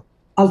 Sure,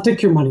 I'll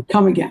take your money.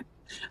 Come again.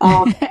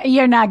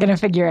 You're not going to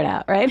figure it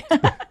out, right?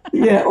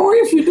 Yeah, or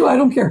if you do, I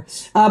don't care.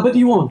 But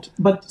you won't.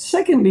 But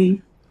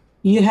secondly,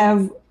 you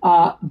have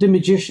the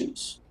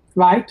magicians,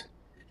 right?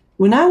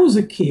 When I was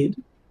a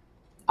kid,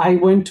 I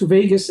went to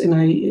Vegas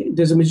and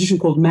there's a magician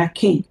called Mac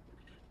King.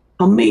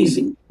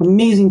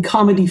 Amazing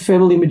comedy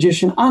family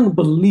magician.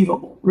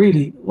 Unbelievable,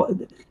 really.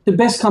 The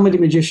best comedy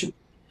magician.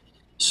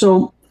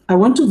 So I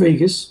went to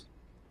Vegas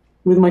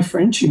with my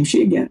friend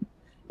Shimshi again.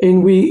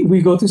 And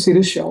we go to see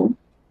the show.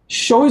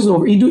 Show is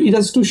over. He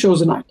does 2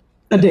 shows a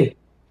day.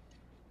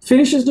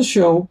 Finishes the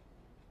show.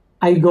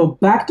 I go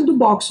back to the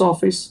box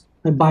office.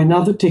 I buy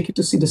another ticket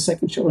to see the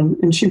second show.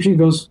 And Shimshi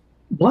goes,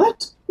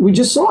 "What? We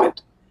just saw it."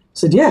 I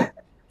said, "Yeah.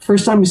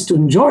 First time is to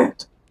enjoy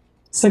it.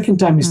 Second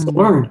time is to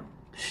learn."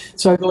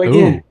 So I go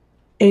again.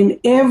 Ooh. And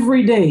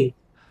every day,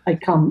 I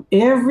come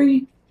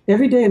every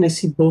day and I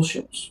see both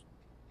shows.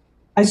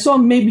 I saw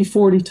them maybe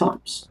 40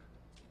 times.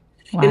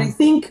 Wow. And I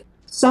think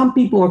some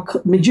people are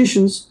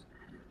magicians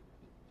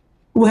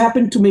who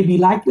happen to maybe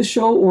like the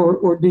show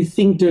or they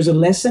think there's a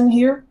lesson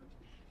here.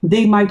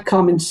 They might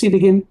come and see it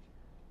again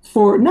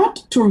for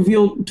not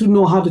to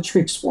know how the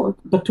tricks work,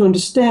 but to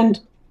understand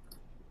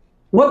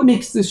what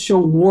makes this show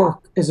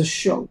work as a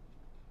show.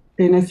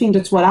 And I think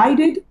that's what I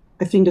did.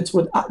 I think that's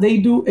what they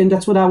do. And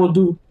that's what I will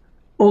do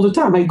all the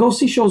time. I go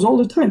see shows all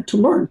the time to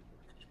learn.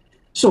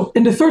 So,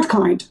 and the third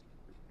kind,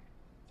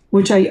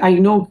 which I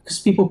know because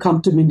people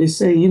come to me and they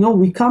say,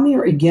 we come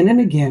here again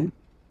and again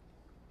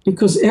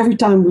because every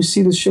time we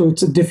see the show,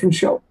 it's a different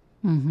show.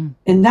 Mm-hmm.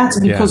 And that's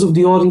because of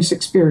the audience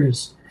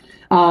experience.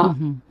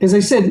 As I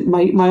said,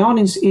 my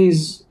audience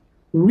is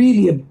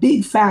really a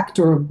big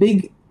factor, a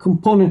big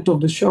component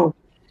of the show.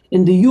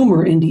 And the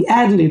humor and the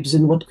ad-libs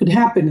and what could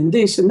happen and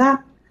this and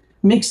that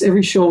makes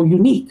every show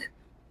unique.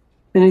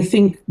 And I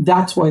think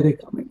that's why they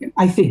come again,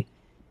 I think.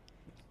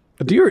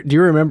 Do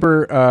you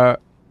remember...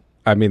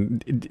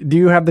 do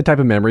you have the type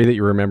of memory that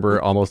you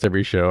remember almost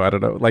every show? I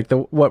don't know. Like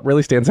what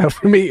really stands out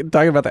for me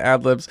talking about the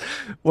ad libs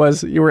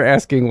was you were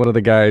asking one of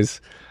the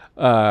guys,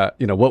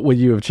 what would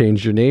you have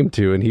changed your name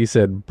to? And he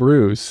said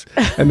Bruce.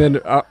 And then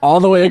all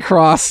the way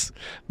across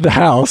the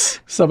house,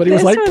 somebody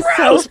was like, Bruce.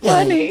 So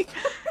funny.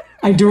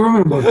 I do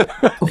remember,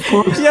 of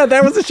course. Yeah,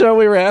 that was the show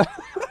we were at.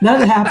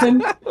 That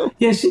happened.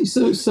 Yes.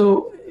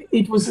 So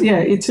it was.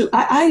 Yeah.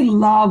 I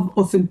love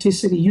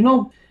authenticity.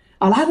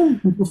 A lot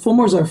of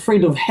performers are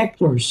afraid of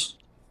hecklers,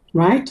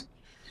 right?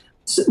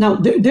 So now,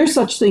 there's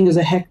such thing as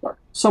a heckler,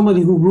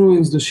 somebody who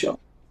ruins the show.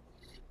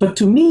 But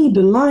to me,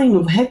 the line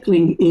of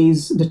heckling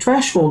the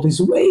threshold is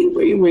way,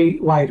 way, way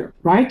wider,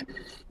 right?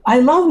 I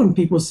love when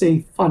people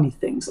say funny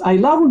things. I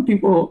love when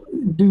people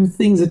do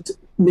things that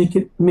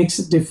makes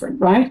it different,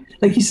 right?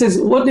 Like he says,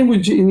 "What name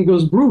would you?" And he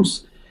goes,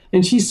 "Bruce."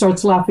 And she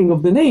starts laughing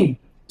of the name.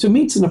 To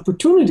me, it's an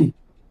opportunity.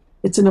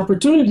 It's an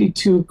opportunity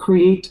to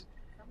create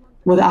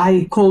what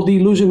I call the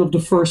illusion of the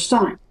first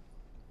time,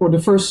 or the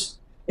first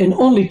and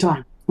only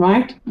time,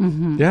 right?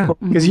 Mm-hmm. Yeah,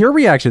 because your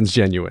reaction's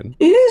genuine.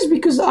 It is,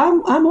 because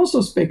I'm also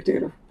a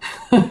spectator.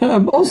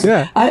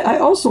 I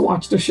also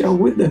watch the show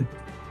with them.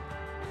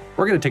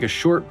 We're going to take a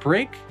short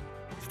break.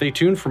 Stay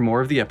tuned for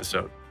more of the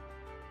episode.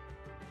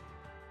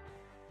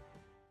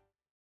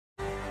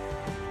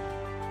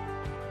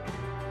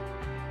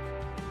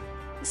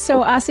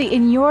 So, Asi,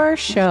 in your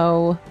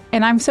show,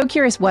 and I'm so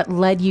curious what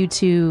led you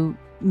to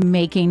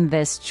making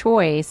this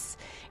choice.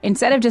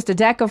 Instead of just a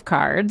deck of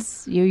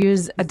cards, you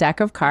use a deck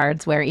of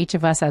cards where each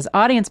of us as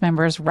audience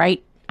members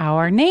write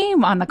our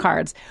name on the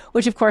cards,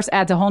 which of course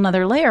adds a whole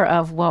nother layer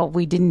of, well,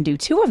 we didn't do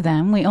 2 of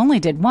them. We only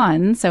did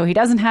 1. So he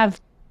doesn't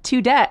have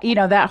 2 deck,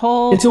 that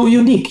whole... It's a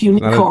unique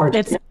card.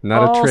 It's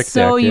not a trick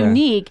so deck,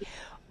 unique.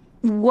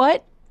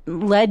 What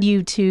led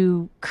you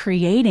to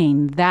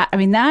creating that? I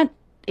mean,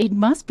 it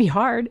must be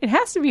hard. It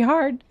has to be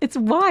hard. It's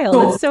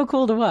wild. It's so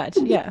cool to watch.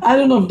 Yeah. I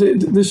don't know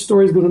if the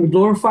story is going to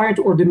glorify it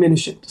or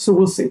diminish it. So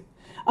we'll see.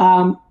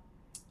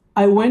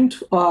 I went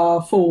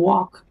for a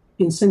walk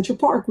in Central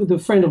Park with a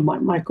friend of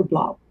mine, Michael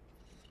Blau.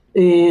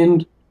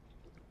 And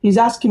he's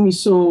asking me,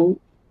 "So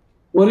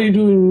what are you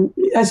doing?"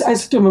 I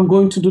said to him, "I'm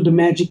going to do the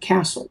Magic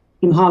Castle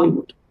in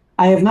Hollywood.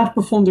 I have not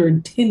performed there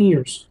in 10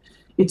 years.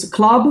 It's a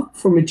club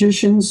for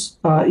magicians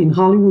in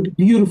Hollywood.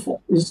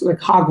 Beautiful. It's like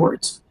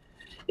Hogwarts.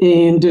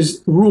 And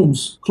there's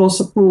rooms,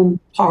 close-up room,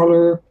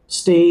 parlor,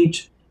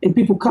 stage, and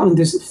people come. And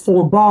there's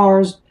 4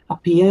 bars. a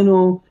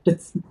piano that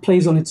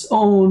plays on its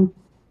own,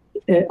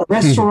 a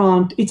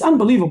restaurant. It's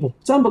unbelievable.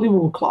 It's an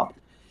unbelievable club.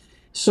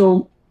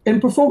 So,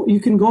 and you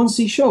can go and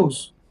see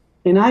shows.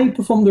 And I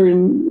performed there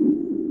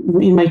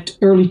in my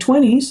early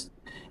 20s.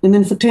 And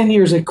then for 10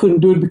 years, I couldn't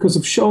do it because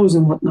of shows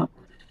and whatnot.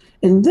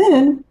 And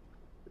then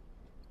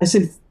I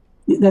said,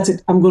 that's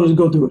it. I'm going to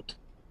go do it.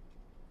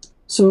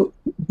 So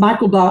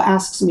Michael Blau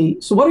asks me,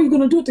 so what are you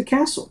going to do at the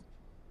castle?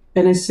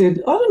 And I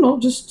said, I don't know,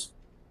 just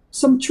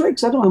some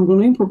tricks. I'm going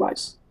to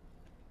improvise.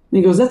 And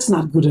he goes, that's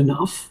not good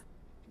enough.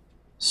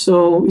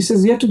 So he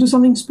says, you have to do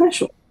something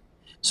special.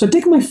 So I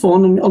take my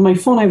phone, and on my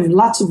phone I have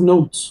lots of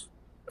notes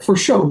for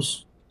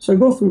shows. So I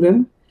go through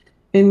them,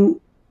 and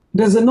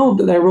there's a note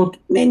that I wrote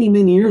many,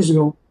 many years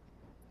ago.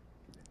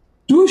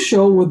 Do a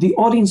show where the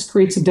audience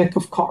creates a deck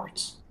of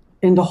cards,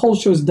 and the whole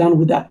show is done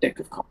with that deck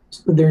of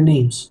cards, with their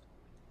names.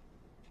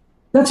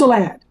 That's all I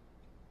had.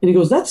 And he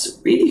goes, that's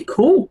really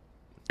cool.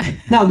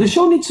 Now, the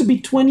show needs to be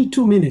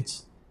 22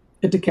 minutes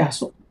at the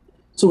castle.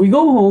 So we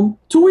go home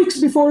 2 weeks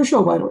before the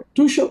show, by the way,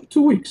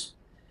 2 weeks.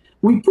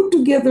 We put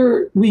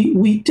together,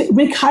 we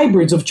make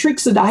hybrids of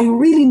tricks that I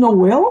really know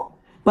well,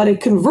 but I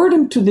convert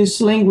them to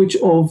this language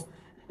of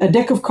a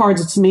deck of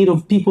cards that's made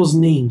of people's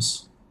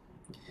names.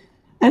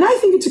 And I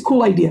think it's a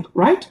cool idea,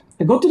 right?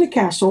 I go to the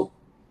castle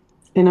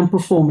and I'm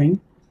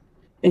performing,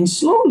 and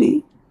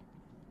slowly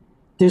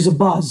there's a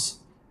buzz.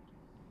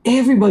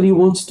 Everybody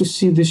wants to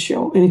see this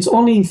show, and it's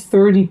only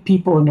 30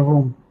 people in the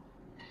room.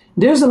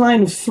 There's a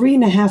line of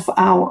 3.5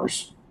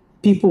 hours,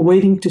 people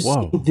waiting to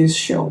see this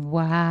show.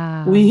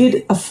 Wow. We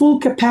hit a full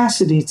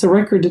capacity. It's a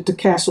record at the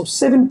castle.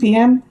 7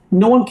 p.m.,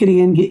 no one can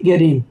even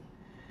get in.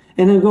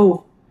 And I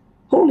go,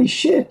 holy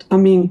shit. I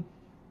mean,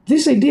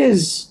 this idea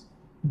is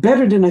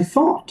better than I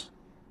thought.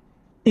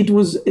 It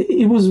was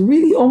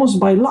really almost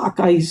by luck.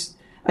 I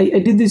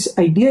did this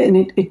idea,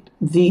 and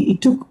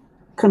it took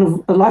kind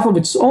of a life of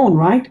its own,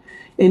 right?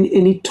 And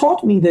it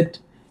taught me that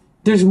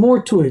there's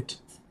more to it.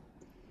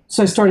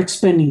 So I started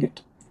expanding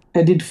it.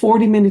 I did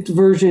 40-minute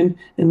version,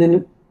 and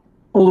then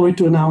all the way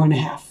to an hour and a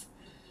half.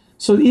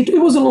 So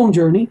it was a long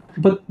journey,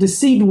 but the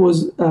seed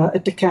was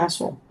at the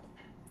castle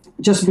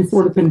just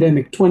before the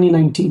pandemic,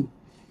 2019.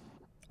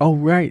 Oh,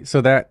 right. So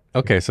that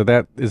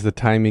is the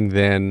timing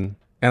then.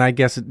 And I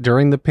guess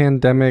during the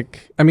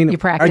pandemic, I mean, you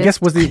practiced. I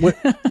guess was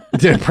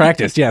did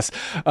practice, yes.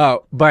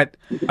 But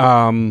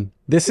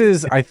this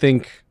is, I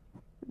think,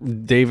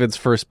 David's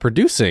first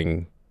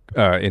producing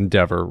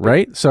endeavor,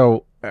 right?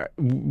 So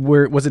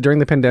was it during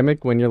the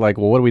pandemic when you're like,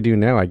 well, what do we do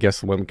now? I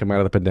guess when we come out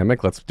of the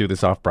pandemic, let's do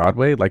this off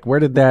Broadway. Like, where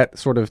did that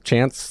sort of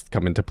chance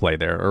come into play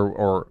there,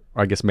 or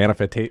I guess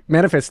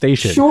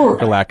manifestation, sure,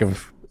 for lack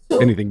of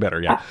anything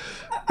better? Yeah.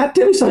 I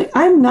tell you something.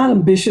 I'm not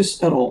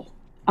ambitious at all.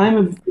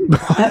 I'm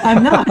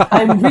not.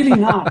 I'm really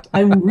not.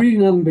 I'm really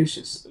not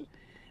ambitious.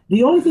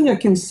 The only thing I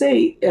can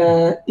say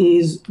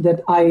is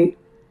that I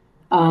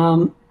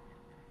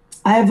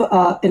have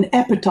an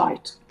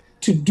appetite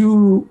to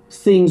do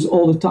things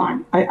all the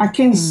time. I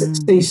can't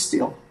stay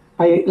still.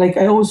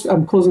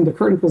 I'm closing the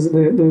curtain because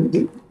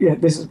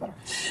this is better.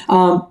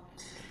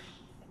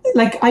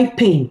 I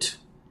paint.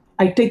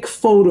 I take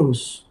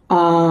photos.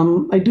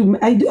 I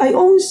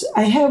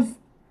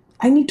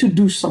need to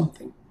do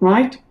something,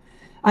 right?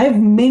 I have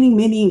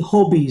many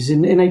hobbies,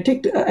 and I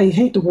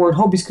hate the word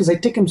hobbies because I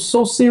take them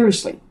so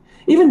seriously.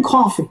 Even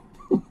coffee,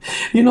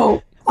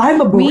 I'm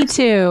a barista. Me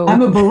too.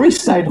 I'm a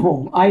barista at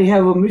home. I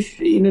have a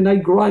machine, and I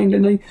grind,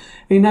 and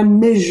I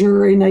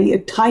measure, and I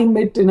time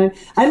it, and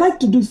I like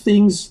to do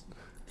things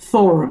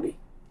thoroughly.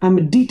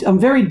 I'm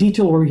very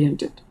detail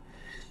oriented.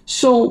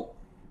 So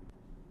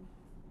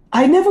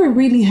I never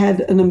really had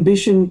an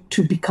ambition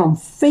to become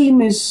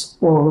famous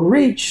or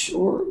rich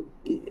or.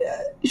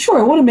 Sure,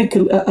 I want to make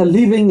a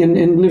living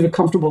and live a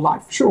comfortable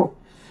life. Sure.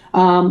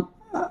 I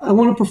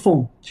want to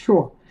perform.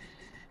 Sure.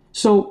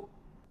 So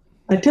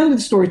I tell you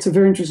the story. It's a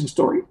very interesting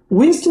story.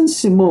 Winston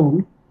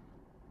Simone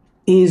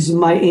is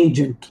my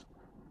agent.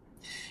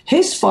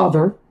 His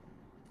father,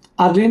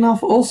 oddly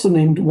enough, also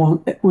named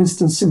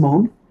Winston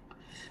Simone.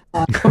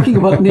 Talking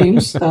about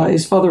names,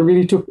 his father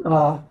really took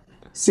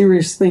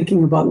serious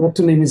thinking about what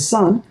to name his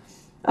son.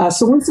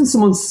 So Winston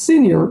Simone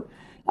Sr.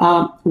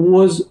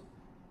 Was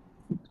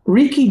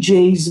Ricky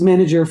Jay's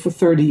manager for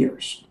 30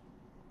 years.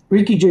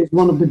 Ricky Jay is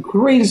one of the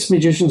greatest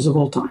magicians of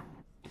all time.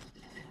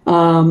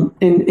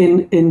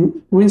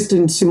 And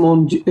Winston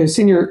Simone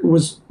Sr.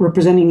 was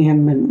representing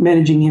him and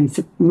managing him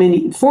for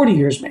 40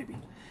 years maybe.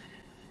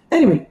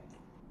 Anyway,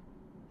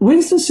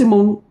 Winston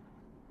Simone,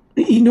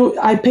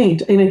 I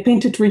paint, and I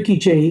painted Ricky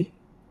Jay,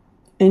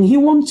 and he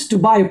wants to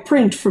buy a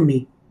print for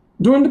me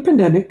during the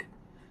pandemic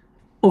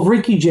of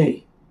Ricky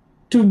Jay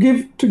to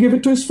give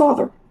it to his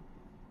father.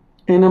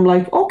 And I'm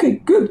like, okay,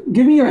 good.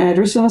 Give me your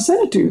address and I'll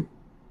send it to you.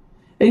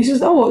 And he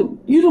says, oh,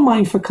 you don't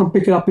mind if I come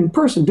pick it up in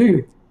person, do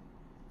you?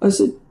 I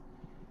said,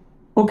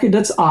 okay,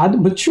 that's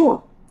odd, but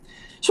sure.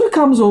 So he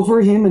comes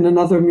over, him and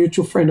another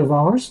mutual friend of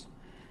ours.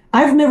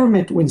 I've never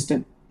met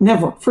Winston.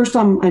 Never. First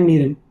time I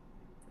meet him.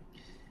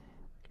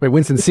 Wait,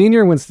 Winston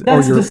Sr. Winston?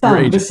 That's or your the son.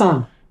 agent? The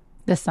son.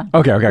 The son.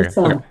 Okay. The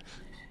son.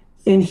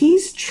 And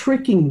he's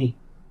tricking me,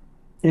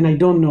 and I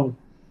don't know.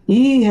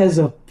 He has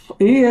a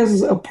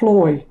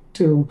ploy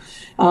to.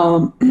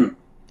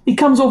 He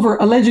comes over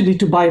allegedly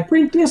to buy a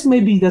print. Yes,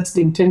 maybe that's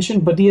the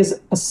intention, but he has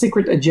a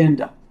secret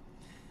agenda.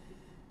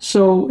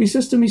 So he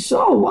says to me,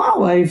 "So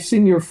wow, I've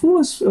seen your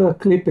Fullest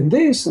clip and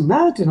this and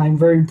that, and I'm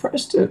very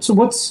impressed. So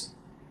what's?"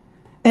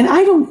 And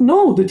I don't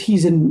know that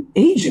he's an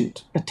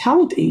agent, a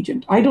talent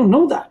agent. I don't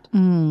know that.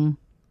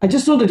 I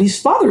just know that his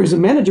father is a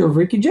manager of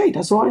Ricky Jay.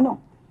 That's all I know.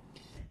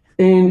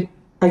 And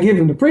I give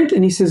him the print,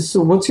 and he says,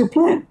 "So what's your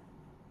plan?"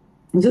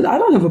 I said, "I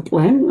don't have a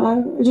plan.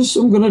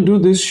 I'm going to do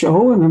this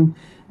show, and I'm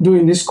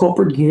doing this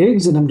corporate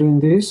gigs, and I'm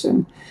doing this.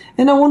 And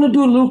I want to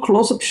do a little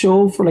close-up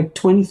show for like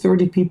 20,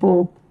 30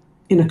 people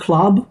in a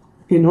club,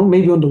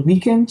 maybe on the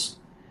weekends."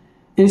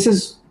 And he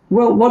says,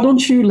 "Well, why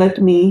don't you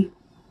let me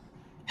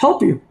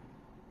help you?"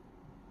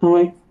 I'm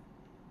like,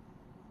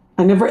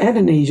 I never had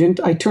an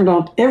agent. I turned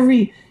out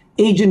every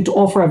agent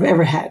offer I've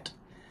ever had.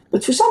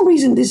 But for some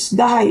reason, this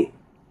guy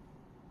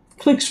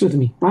clicks with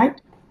me, right?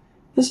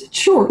 I said,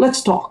 "Sure,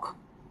 let's talk."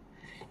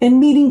 And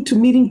meeting to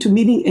meeting to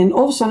meeting, and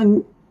all of a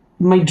sudden,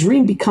 my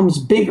dream becomes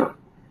bigger.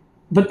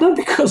 But not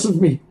because of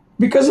me,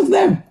 because of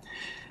them.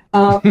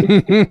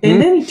 And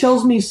then he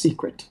tells me a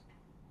secret.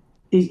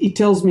 He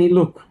tells me,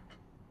 "Look,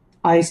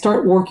 I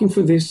start working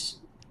for this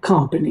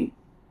company.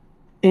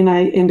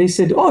 And they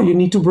said, oh, you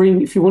need to bring,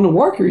 if you want to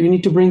work here, you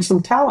need to bring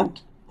some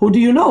talent. Who do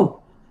you know?"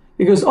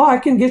 He goes, "Oh, I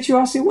can get you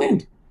Asi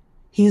Wind."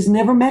 He's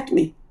never met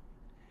me.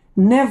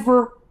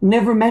 Never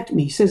met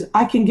me. He says,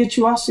 "I can get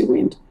you Asi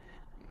Wind."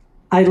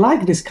 I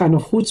like this kind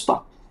of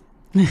chutzpah.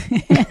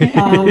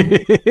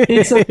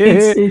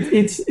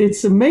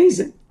 It's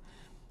amazing.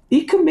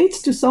 He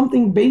commits to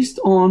something based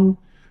on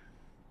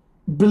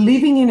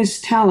believing in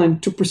his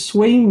talent to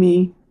persuade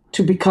me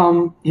to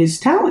become his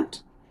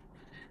talent.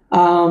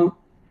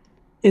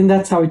 And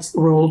that's how it's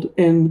rolled.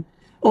 And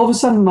all of a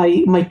sudden,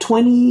 my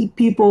 20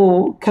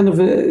 people kind of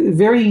a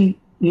very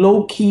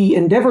low-key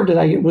endeavor that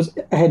I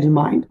had in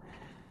mind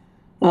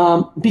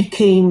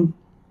became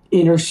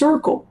Inner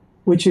Circle,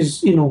 which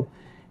is,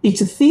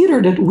 it's a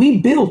theater that we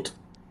built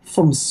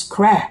from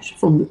scratch.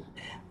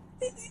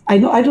 I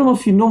don't know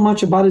if you know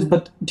much about it,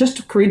 but just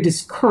to create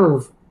this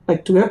curve,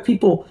 like to have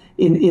people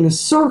in a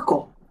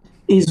circle,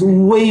 is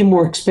way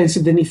more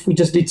expensive than if we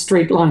just did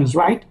straight lines,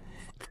 right?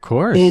 Of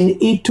course.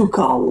 And it took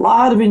a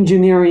lot of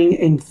engineering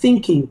and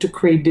thinking to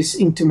create this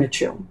intimate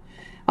show.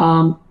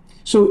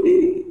 So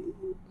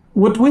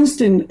what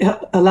Winston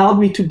allowed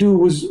me to do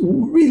was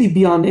really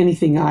beyond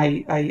anything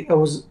I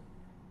was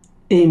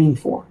aiming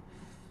for.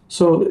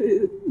 So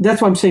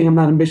that's why I'm saying I'm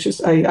not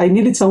ambitious. I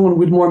needed someone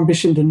with more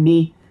ambition than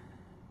me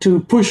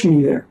to push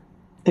me there.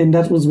 And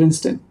that was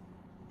Winston.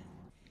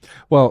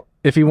 Well,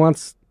 if he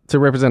wants to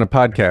represent a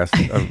podcast,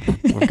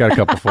 I've got a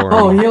couple for him.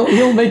 Oh,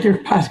 he'll make your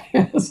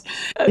podcast.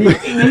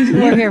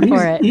 We're here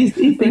for it.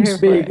 He thinks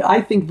big.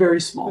 I think very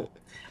small.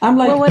 I'm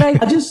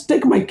like, I just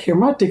take my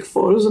camera, take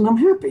photos, and I'm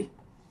happy.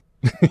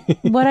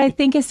 What I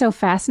think is so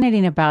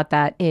fascinating about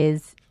that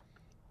is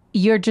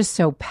you're just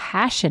so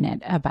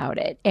passionate about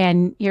it.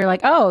 And you're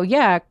like, oh,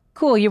 yeah,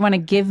 cool. You want to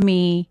give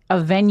me a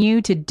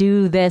venue to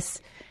do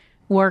this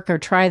work or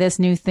try this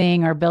new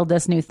thing or build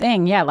this new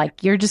thing. Yeah,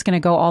 like you're just going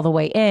to go all the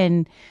way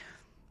in.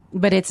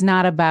 But it's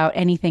not about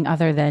anything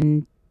other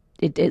than,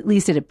 at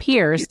least it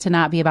appears to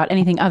not be about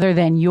anything other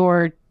than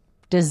your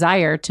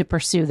desire to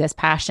pursue this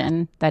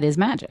passion that is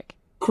magic.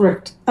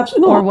 Correct.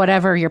 Absolutely. Or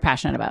whatever you're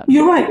passionate about.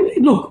 You're right.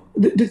 Look,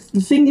 the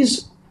thing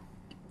is,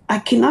 I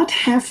cannot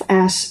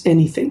half-ass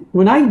anything.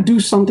 When I do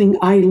something,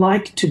 I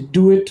like to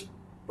do it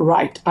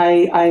right.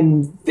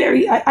 I'm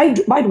very,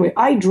 by the way,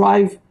 I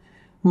drive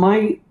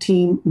my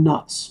team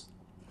nuts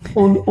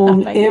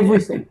on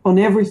everything, on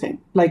everything.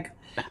 Like,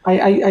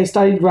 I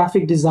studied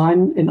graphic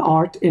design and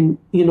art, and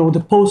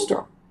the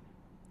poster,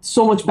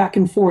 so much back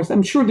and forth.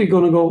 I'm sure they're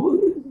going to go,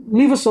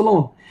 leave us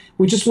alone.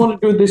 We just want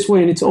to do it this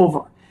way, and it's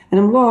over. And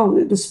I'm,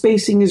 well, the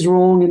spacing is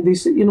wrong, and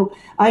this,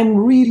 I'm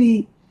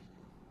really,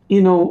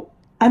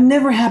 I'm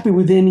never happy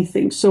with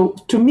anything. So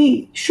to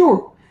me,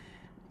 sure,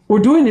 we're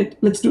doing it.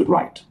 Let's do it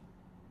right.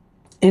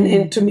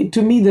 And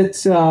to me,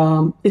 that's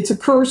it's a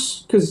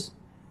curse because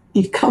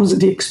it comes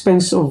at the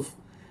expense of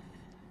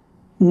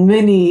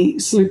many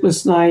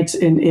sleepless nights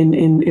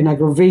in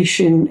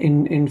aggravation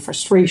and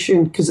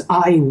frustration because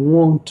I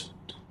want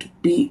to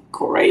be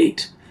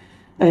great.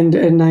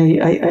 And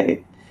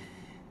I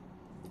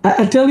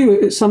tell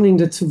you something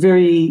that's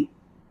very,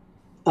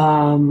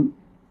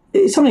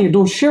 it's something I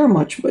don't share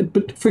much,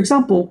 but for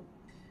example,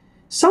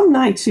 some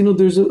nights,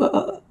 there's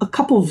a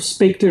couple of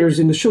spectators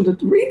in the show that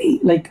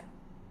really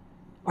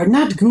are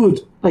not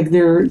good. Like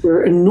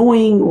they're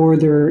annoying, or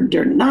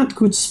they're not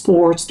good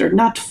sports. They're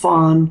not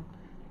fun.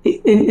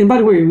 And by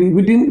the way,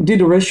 we did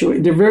a ratio.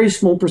 They're a very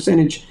small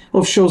percentage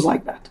of shows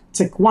like that.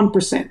 It's like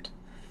 1%.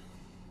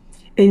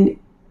 And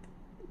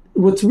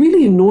what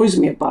really annoys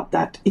me about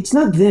that, it's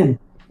not them.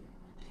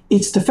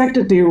 It's the fact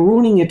that they're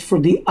ruining it for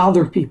the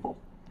other people.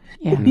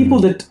 Yeah. The people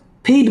that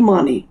paid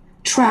money,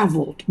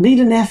 traveled, made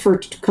an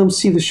effort to come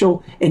see the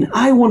show, and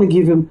I want to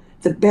give them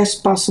the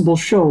best possible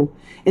show,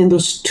 and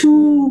those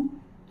two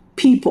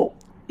people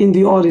in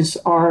the audience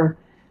are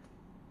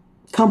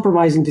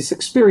compromising this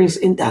experience,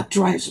 and that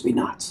drives me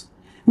nuts.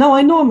 Now,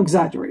 I know I'm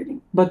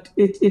exaggerating, but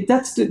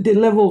that's the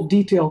level of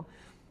detail.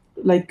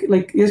 Like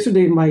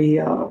yesterday, my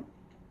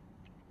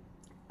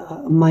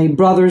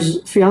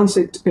brother's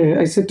fiance,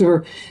 I said to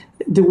her,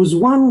 there was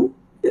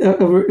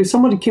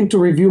somebody came to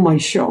review my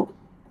show,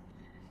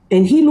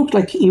 and he looked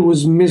like he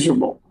was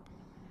miserable.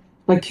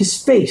 Like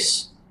his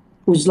face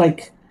was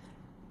like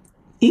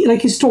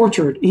he's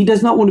tortured. He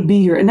does not want to be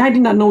here. And I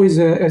did not know as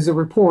a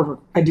reporter.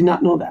 I did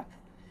not know that.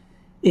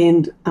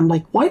 And I'm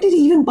like, why did he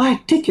even buy a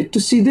ticket to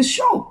see this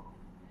show?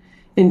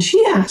 And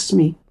she asked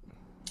me,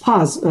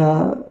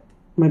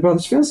 my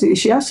brother's fiance,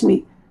 she asked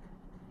me,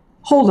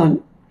 hold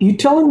on, you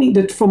telling me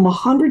that from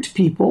 100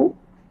 people,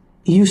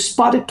 you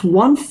spotted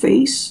one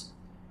face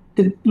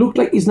that looked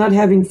like he's not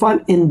having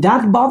fun, and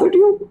that bothered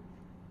you?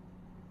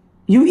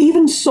 You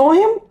even saw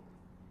him?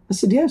 I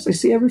said, yes, I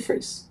see every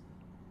face.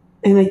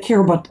 And I care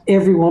about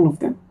every one of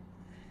them.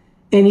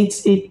 And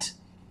it's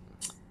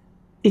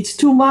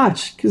too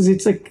much, because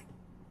it's like,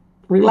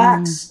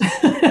 relax.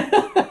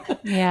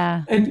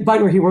 Yeah. And by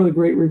the way, he wrote a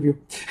great review.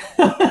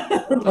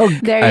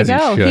 There you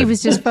go. He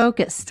was just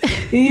focused.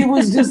 He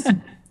was just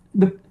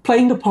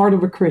playing the part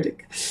of a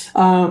critic.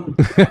 But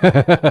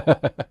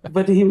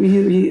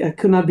he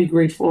could not be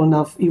grateful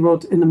enough. He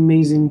wrote an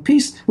amazing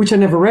piece, which I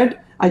never read.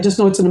 I just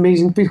know it's an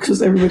amazing piece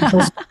because everybody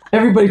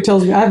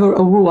tells me. I have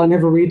a rule: I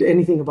never read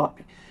anything about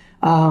me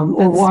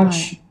or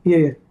watch.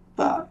 Smart.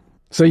 Yeah.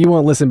 So you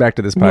won't listen back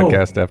to this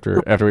podcast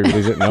after we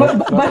release it? No.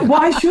 But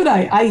why should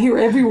I? I hear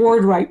every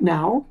word right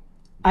now.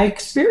 I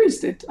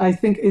experienced it. I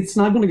think it's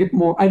not going to get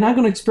more. I'm not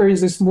going to experience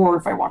this more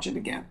if I watch it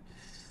again.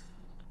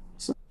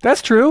 So.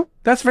 That's true.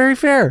 That's very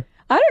fair.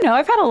 I don't know.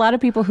 I've had a lot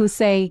of people who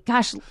say,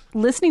 gosh,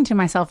 listening to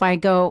myself, I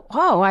go,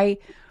 oh, I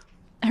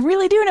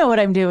really do know what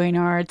I'm doing,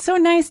 or it's so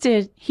nice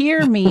to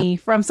hear me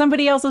from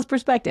somebody else's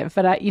perspective.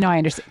 But I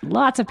understand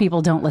lots of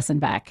people don't listen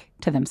back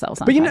to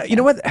themselves. But you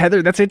know what,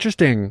 Heather, that's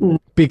interesting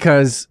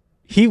because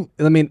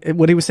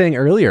what he was saying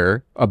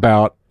earlier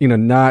about,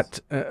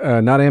 not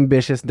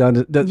ambitious,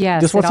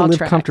 just wants to live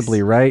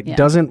comfortably, right? Yeah.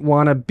 Doesn't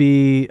want to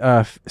be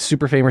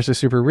super famous or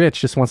super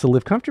rich, just wants to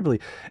live comfortably.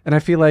 And I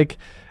feel like,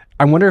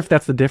 I wonder if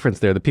that's the difference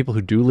there. The people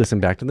who do listen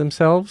back to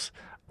themselves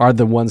are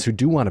the ones who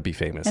do want to be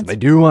famous. And they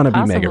do want to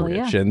be mega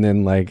rich. Yeah. And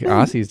then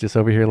Ossie's just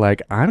over here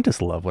like, I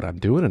just love what I'm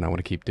doing and I want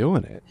to keep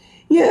doing it.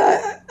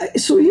 Yeah.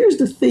 So here's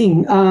the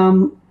thing.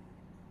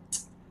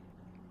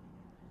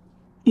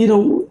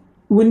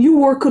 When you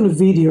work on a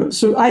video,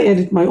 so I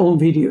edit my own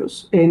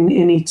videos, and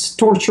it's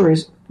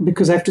torturous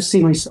because I have to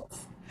see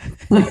myself.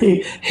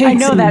 I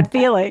know that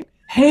feeling.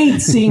 Hate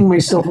seeing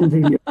myself on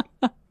video.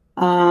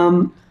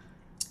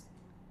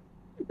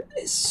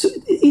 So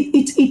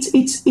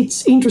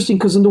it's interesting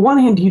because on the one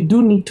hand, you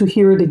do need to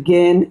hear it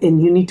again,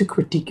 and you need to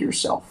critique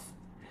yourself.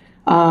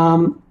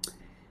 But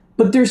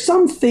there's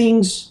some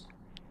things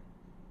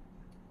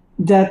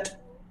that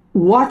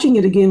watching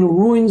it again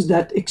ruins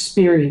that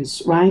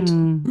experience, right?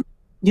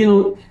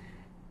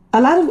 A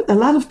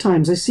lot of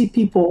times I see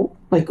people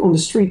like on the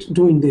street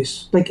doing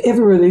this. Like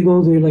everywhere they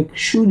go, they're like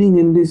shooting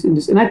in this,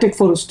 and I take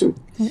photos too.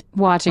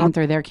 Watching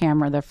through their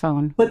camera, their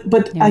phone.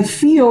 But yeah. I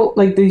feel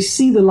like they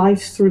see the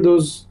life through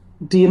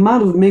the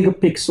amount of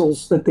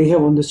megapixels that they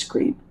have on the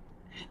screen.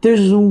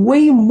 There's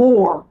way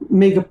more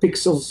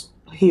megapixels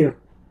here.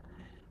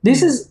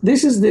 This is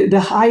the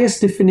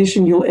highest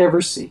definition you'll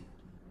ever see.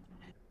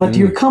 But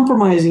you're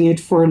compromising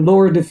it for a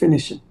lower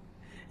definition.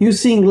 You're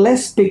seeing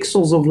less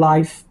pixels of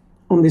life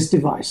on this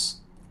device.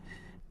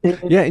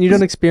 Yeah, and you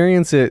don't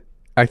experience it,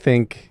 I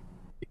think,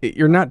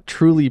 you're not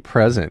truly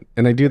present.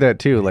 And I do that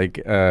too, like,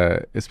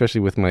 especially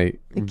with my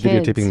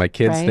videotaping my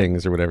kids' right?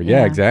 things or whatever.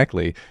 Yeah,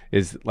 exactly.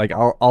 Is like,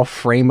 I'll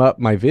frame up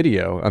my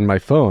video on my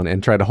phone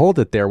and try to hold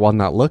it there while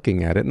not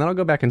looking at it. And then I'll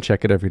go back and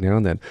check it every now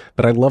and then.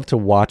 But I love to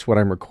watch what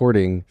I'm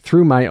recording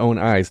through my own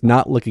eyes,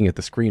 not looking at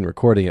the screen,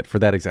 recording it for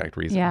that exact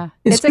reason. Yeah.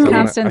 It's a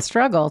constant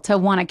struggle to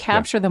want to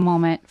capture the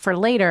moment for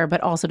later,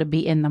 but also to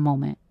be in the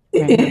moment.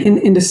 Right?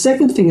 And the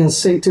second thing I'll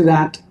say to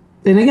that,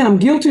 and again, I'm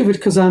guilty of it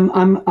because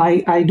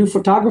I do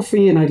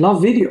photography and I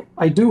love video.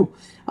 I do.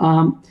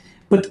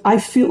 But I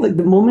feel like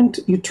the moment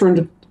you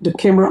turn the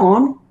camera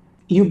on,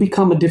 you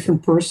become a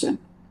different person.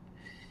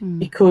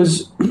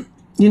 Because,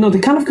 the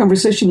kind of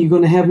conversation you're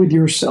going to have with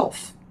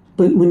yourself,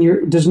 but when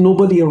there's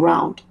nobody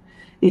around,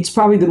 it's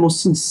probably the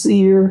most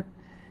sincere,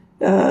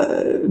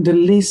 the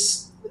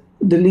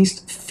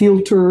least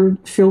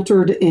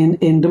filtered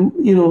and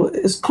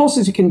as close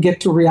as you can get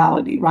to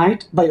reality,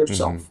 right? By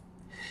yourself. Mm-hmm.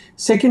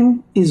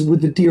 Second is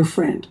with a dear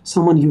friend,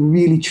 someone you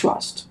really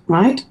trust,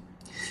 right?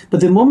 But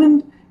the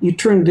moment you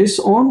turn this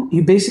on,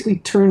 you basically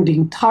turn the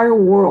entire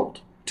world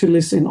to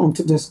listen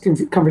onto this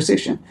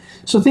conversation.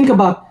 So think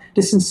about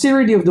the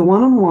sincerity of the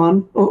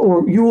one-on-one,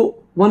 or you,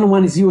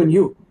 one-on-one is you and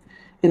you,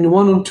 and the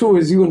one-on-two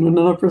is you and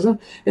another person,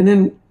 and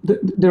then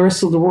the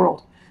rest of the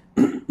world.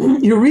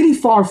 You're really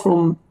far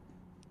from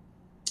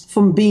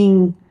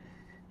being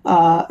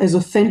as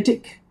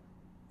authentic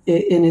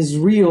and as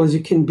real as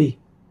you can be.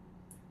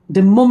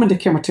 The moment the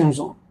camera turns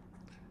on.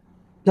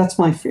 That's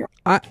my fear.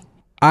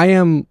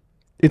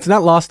 It's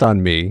not lost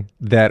on me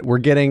that we're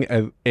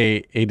getting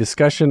a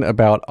discussion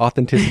about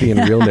authenticity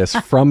and realness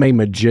from a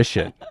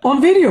magician.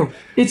 On video.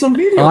 It's on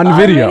video. On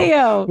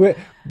video.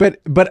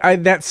 But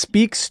that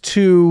speaks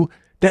to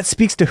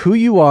who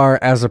you are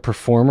as a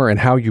performer and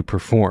how you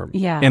perform.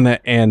 Yeah.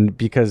 And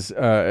because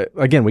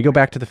again, we go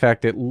back to the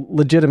fact that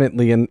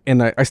legitimately,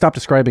 and I stopped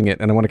describing it,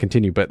 and I want to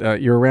continue. But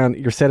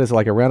your set is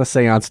like around a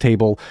seance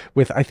table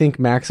with, I think,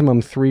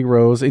 maximum 3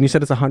 rows, and you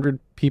said it's 100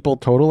 people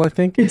total. I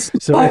think it's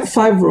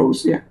five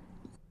rows. Yeah.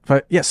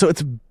 So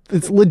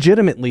it's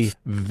legitimately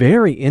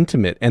very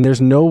intimate, and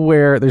there's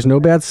no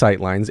bad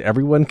sight lines.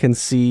 Everyone can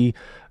see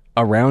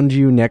around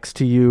you, next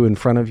to you, in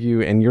front of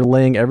you, and you're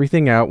laying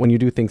everything out. When you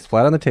do things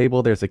flat on the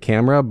table, there's a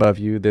camera above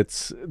you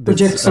that's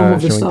projects some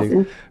of the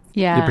stuff.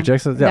 Yeah,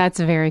 projects,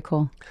 that's very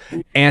cool.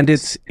 And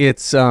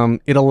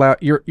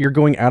you're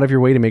going out of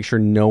your way to make sure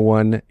no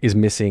one is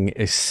missing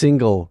a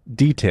single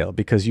detail,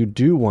 because you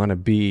do want to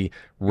be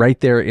right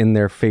there in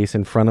their face,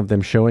 in front of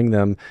them, showing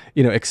them,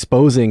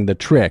 exposing the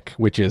trick,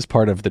 which is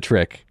part of the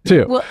trick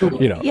too. Well,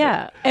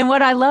 yeah. And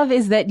what I love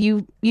is that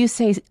you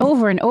say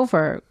over and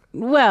over,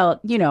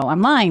 well,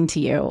 I'm lying to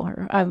you,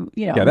 or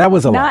that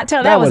was a lie.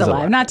 That was a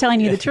lie. I'm not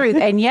telling you the truth,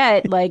 and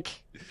yet,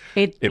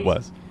 it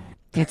was.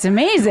 It's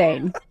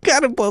amazing.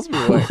 God, it blows me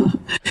away.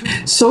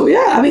 So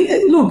yeah, I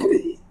mean, look,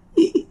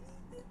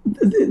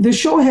 the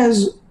show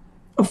has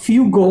a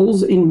few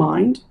goals in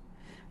mind,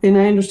 and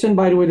I understand,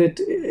 by the way, that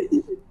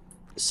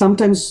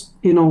sometimes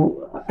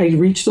I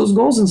reach those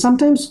goals, and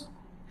sometimes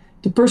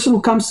the person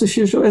who comes to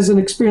the show has an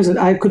experience that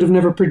I could have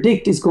never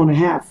predicted is going to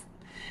have.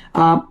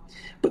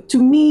 But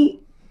to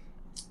me,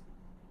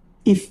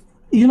 if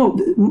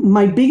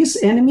my biggest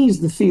enemy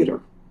is the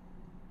theater,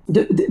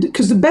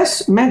 because the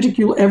best magic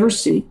you'll ever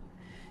see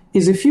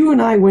is if you and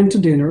I went to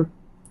dinner,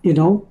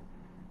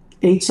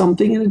 ate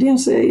something, and at the end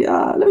say,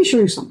 let me show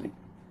you something.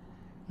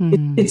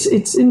 Mm-hmm.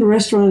 It's in the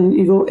restaurant, and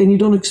you go, and you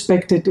don't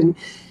expect it. And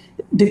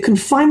the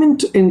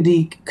confinement and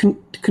the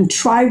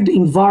contrived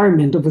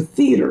environment of a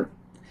theater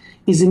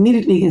is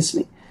immediately against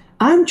me.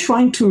 I'm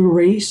trying to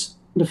erase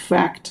the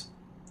fact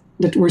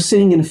that we're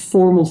sitting in a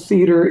formal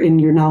theater, and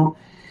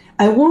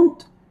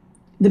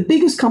the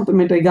biggest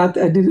compliment I got,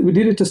 we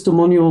did a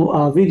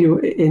testimonial video,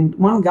 and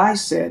one guy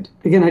said,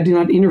 again, I did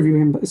not interview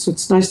him, so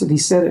it's nice that he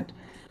said it.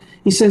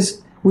 He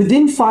says,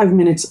 within 5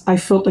 minutes, I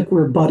felt like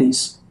we're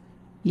buddies.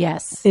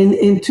 Yes.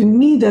 And to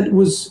me, that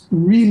was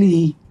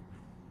really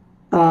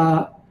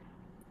right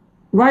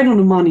on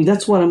the money.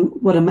 That's what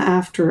I'm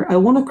after. I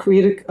want to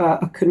create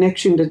a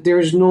connection that there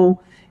is no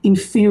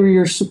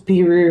inferior,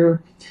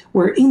 superior.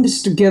 We're in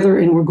this together,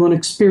 and we're going to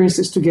experience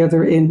this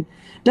together. And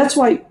that's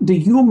why the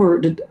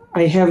humor that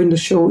I have in the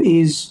show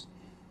is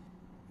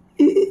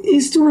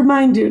to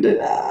remind you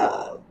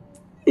that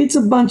it's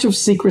a bunch of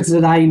secrets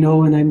that I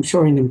know, and I'm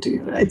showing them to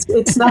you.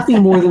 It's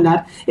nothing more than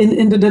that.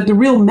 And the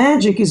real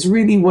magic is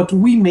really what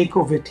we make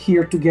of it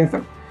here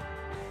together.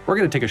 We're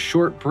going to take a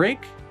short break.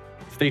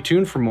 Stay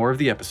tuned for more of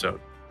the episode.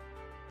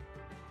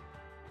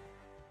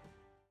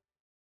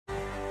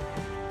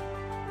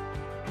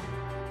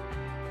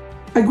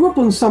 I grew up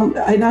on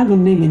I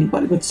don't name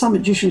anybody, but some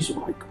magicians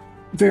were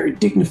very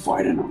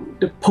dignified, and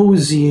the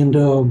posy and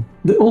all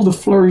the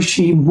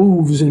flourishy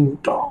moves,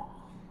 and blah,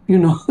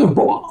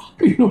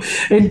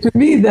 and to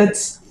me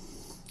that's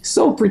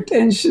so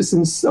pretentious,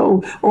 and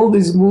so all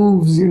these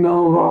moves,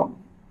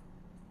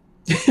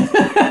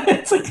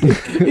 it's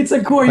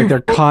like who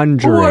they're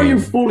conjuring. Who are you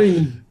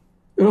fooling?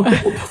 Or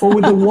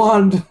with the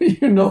wand,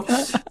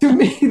 To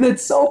me,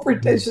 that's so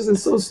pretentious and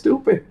so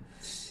stupid.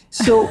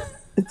 So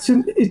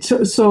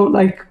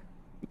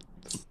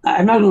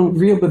I'm not on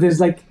real, but there's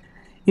the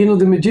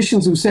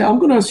magicians who say, I'm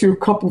going to ask you a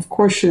couple of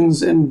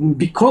questions, and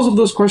because of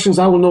those questions,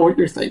 I will know what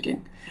you're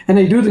thinking. And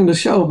I do it in the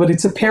show, but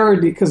it's a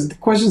parody because the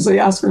questions they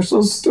ask are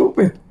so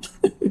stupid.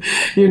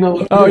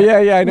 Oh,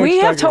 yeah. I know we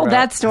have told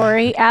that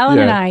story. Alan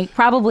and I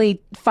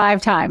probably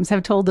 5 times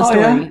have told the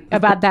story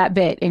about that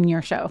bit in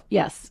your show.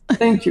 Yes.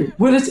 Thank you.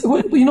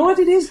 You know what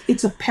it is?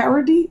 It's a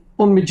parody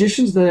on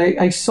magicians that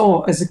I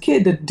saw as a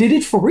kid that did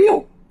it for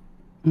real.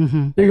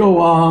 Mm-hmm. They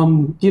go,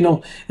 and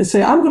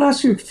say, I'm going to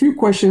ask you a few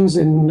questions,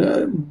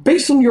 and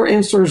based on your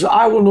answers,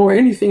 I will know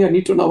anything I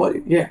need to know.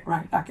 Yeah,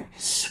 right, okay.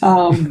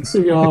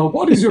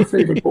 What is your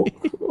favorite book?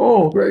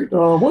 Oh, great.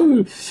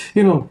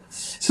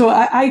 So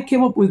I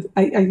came up with,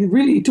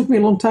 it took me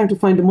a long time to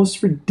find the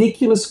most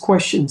ridiculous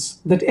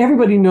questions that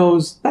everybody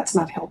knows that's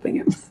not helping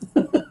him.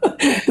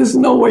 There's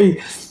no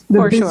way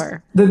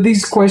that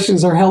these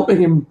questions are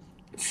helping him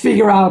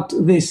figure out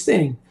this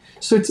thing.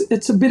 So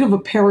it's a bit of a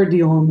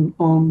parody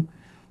on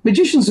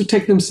magicians who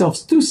take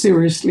themselves too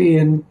seriously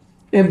and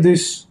have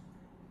this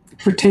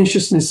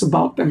pretentiousness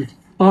about them.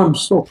 I'm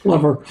so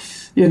clever,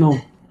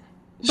 But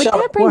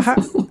that brings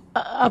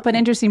up an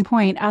interesting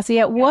point. Asi,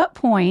 at what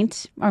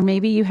point, or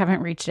maybe you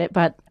haven't reached it,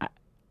 but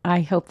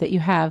I hope that you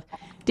have,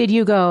 did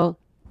you go,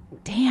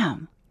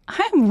 damn,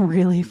 I'm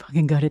really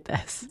fucking good at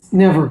this?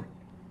 Never.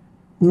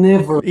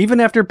 Never. Even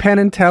after Penn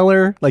and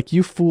Teller, like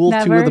you fooled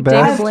two of the best.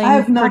 Dave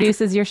I've Bling not-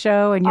 produces your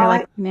show, and you're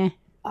like, nah.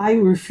 I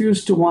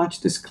refused to watch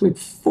this clip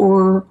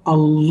for a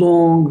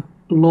long,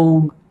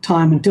 long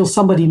time until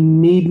somebody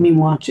made me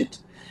watch it.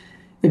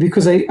 And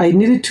because I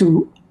needed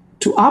to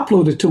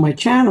upload it to my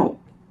channel,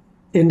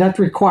 and that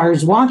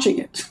requires watching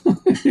it,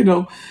 you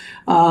know.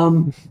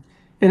 And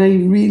I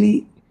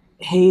really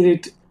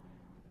hated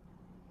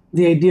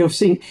the idea of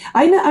seeing.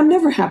 I'm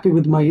never happy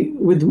with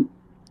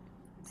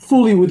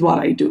fully with what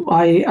I do.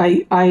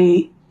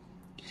 I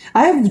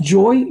have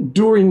joy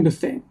during the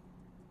thing.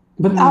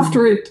 But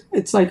after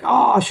it's like,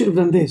 oh, I should have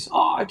done this.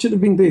 Oh, I should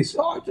have been this.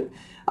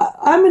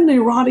 I'm an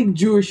erotic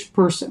Jewish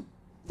person.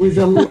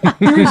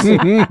 Seriously,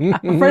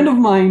 a friend of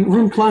mine,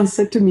 Ron Klan,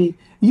 said to me,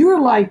 "You're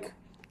like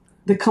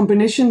the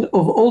combination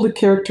of all the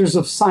characters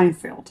of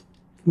Seinfeld,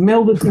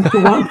 melded into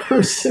one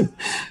person.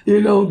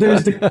 You know,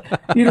 there's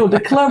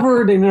the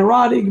clever, the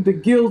neurotic, the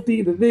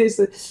guilty, the this.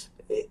 And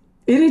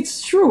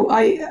it's true.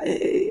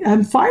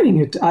 I'm fighting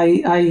it.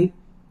 I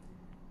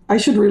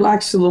should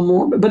relax a little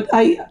more, but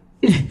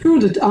it's true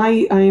that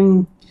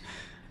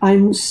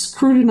I'm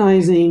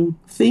scrutinizing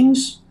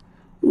things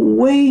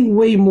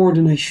way more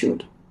than I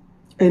should,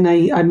 and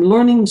I'm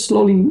learning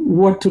slowly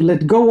what to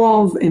let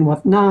go of and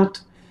what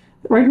not.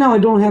 Right now, I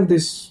don't have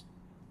this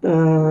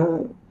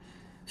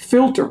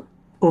filter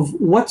of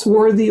what's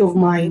worthy of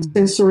my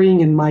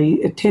censoring and my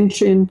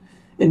attention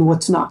and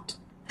what's not.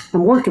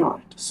 I'm working on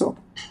it, so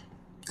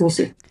we'll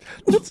see.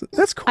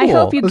 That's cool. I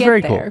hope you That's get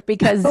very there cool.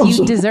 because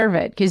you deserve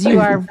it, because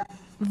you are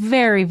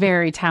very,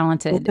 very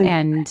talented,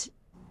 and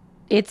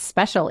it's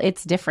special.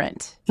 It's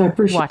different I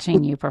appreciate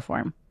watching you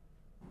perform.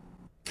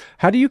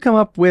 How do you come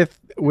up with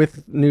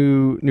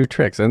new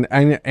tricks? And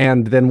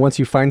then once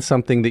you find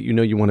something that you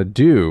know you want to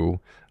do,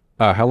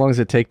 how long does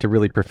it take to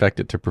really perfect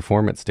it to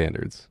performance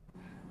standards?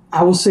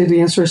 I will say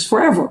the answer is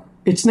forever.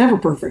 It's never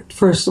perfect,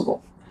 first of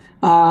all.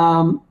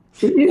 I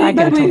could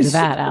have told you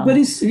that, Alan.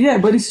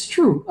 But it's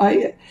true.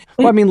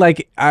 Well, I mean,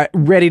 like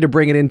ready to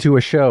bring it into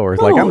a show, or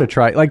like I'm going to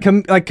try. Like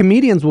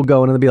comedians will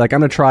go and they'll be like, I'm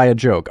going to try a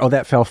joke. Oh,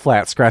 that fell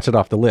flat. Scratch it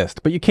off the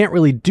list. But you can't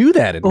really do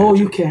that in magic.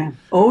 You can.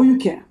 You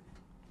can.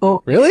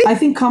 Oh, really? I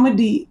think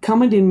comedy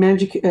and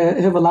magic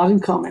have a lot in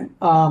common.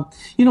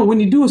 When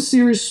you do a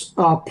serious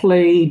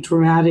play,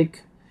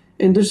 dramatic,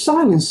 and there's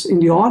silence in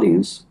the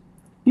audience,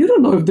 you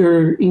don't know if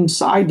they're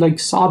inside like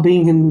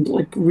sobbing and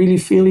like really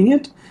feeling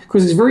it,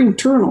 because it's very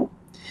internal.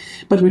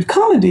 But with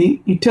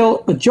comedy, you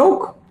tell a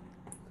joke,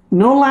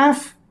 no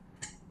laugh,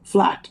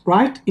 flat,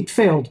 right? It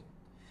failed.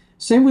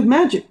 Same with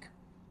magic.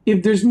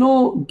 If there's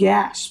no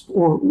gasp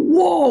or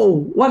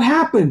whoa, what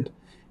happened?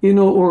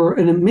 Or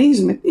an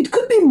amazement. It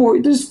could be more,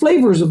 there's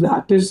flavors of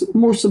that. There's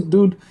more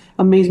subdued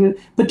amazement,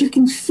 but you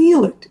can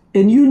feel it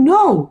and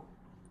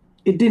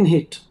it didn't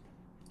hit.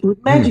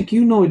 With magic,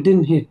 it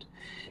didn't hit.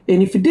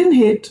 And if it didn't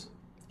hit,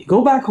 you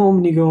go back home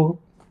and you go,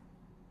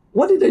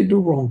 what did I do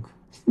wrong?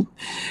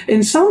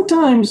 And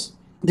sometimes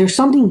there's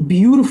something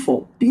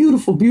beautiful.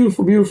 There's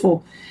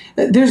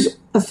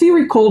a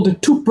theory called the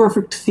too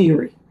perfect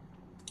theory.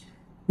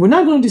 We're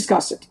not going to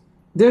discuss it.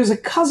 There's a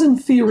cousin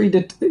theory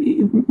that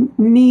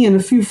me and a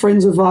few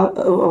friends of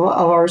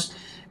ours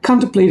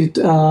contemplated.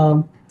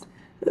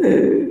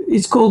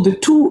 It's called the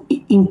too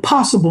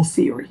impossible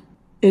theory.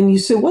 And you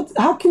say,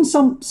 how can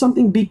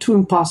something be too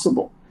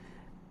impossible?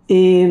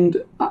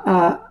 And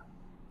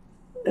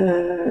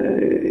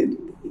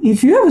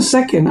if you have a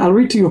second, I'll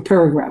read to you a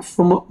paragraph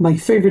from my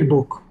favorite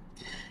book.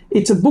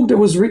 It's a book that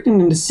was written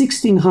in the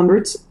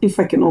 1600s. If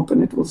I can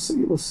open it, we'll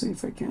see. We'll see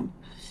if I can.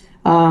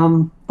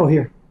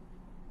 Here.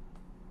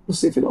 We'll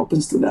see if it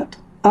opens to that.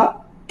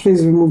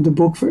 Please remove the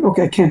book.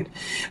 Okay, I can't.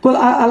 But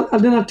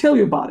I'll tell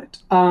you about it.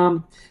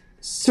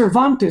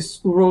 Cervantes,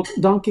 who wrote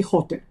Don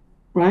Quixote,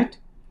 right?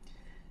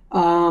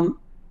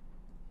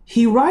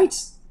 He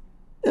writes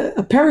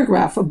a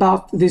paragraph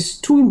about this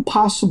too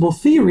impossible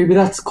theory, but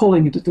that's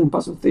calling it a too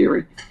impossible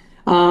theory.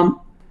 And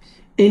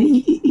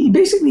he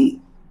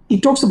basically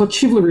talks about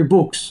chivalry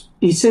books.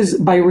 He says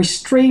by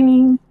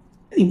restraining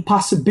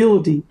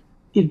impossibility,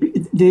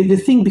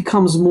 the thing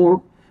becomes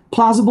more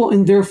plausible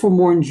and therefore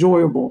more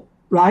enjoyable,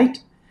 right?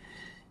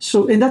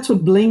 So, and that's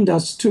what Blaine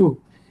does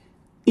too.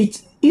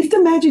 If the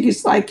magic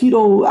is like,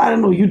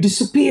 you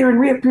disappear and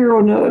reappear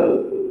on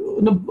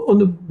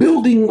a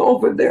building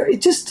over there,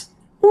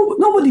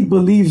 nobody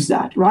believes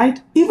that,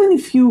 right? Even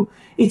if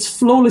it's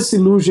flawless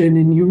illusion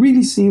and you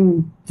really see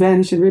him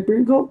vanish and reappear,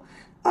 you go,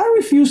 I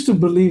refuse to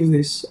believe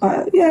this.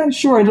 Yeah,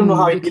 sure, I don't know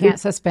how you can't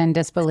suspend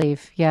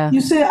disbelief. Yeah.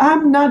 You say,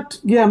 I'm not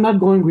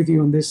going with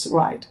you on this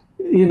ride,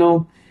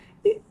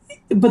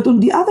 But on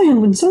the other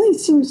hand, when something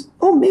seems,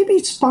 maybe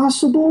it's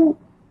possible,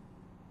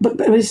 but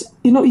it's,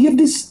 you have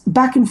this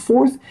back and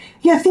forth.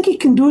 Yeah, I think he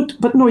can do it,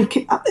 but no, he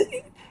can't.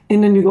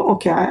 And then you go,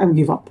 okay, I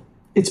give up.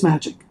 It's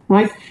magic,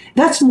 right?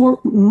 That's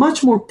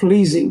much more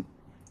pleasing.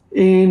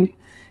 And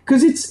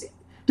because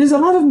there's a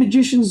lot of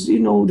magicians,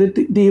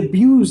 that they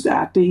abuse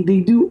that. They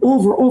do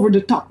over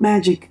the top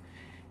magic.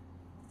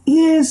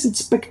 Yes, it's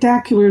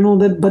spectacular and all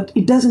that, but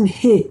it doesn't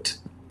hit.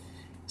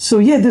 So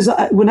yeah,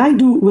 when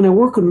I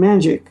work on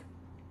magic,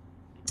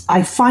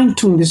 I fine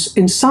tune this,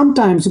 and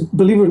sometimes,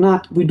 believe it or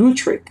not, we do a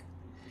trick,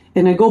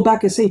 and I go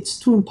back and say it's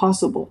too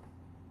impossible,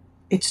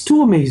 it's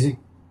too amazing.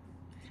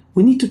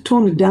 We need to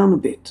tone it down a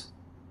bit,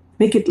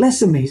 make it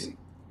less amazing,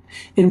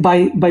 and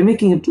by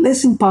making it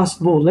less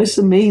impossible, less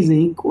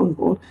amazing, quote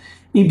unquote,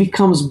 it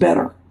becomes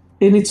better.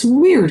 And it's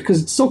weird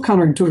because it's so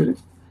counterintuitive.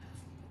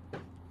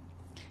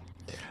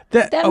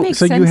 That makes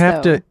so sense, you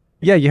have though.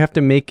 you have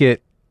to make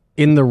it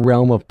in the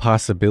realm of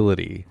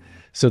possibility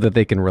so that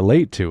they can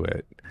relate to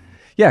it.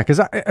 Yeah,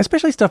 because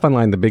especially stuff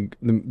online,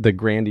 the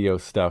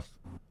grandiose stuff,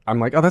 I'm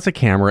like, oh, that's a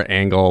camera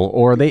angle,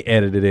 or they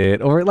edited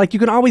it, or like you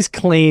can always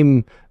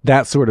claim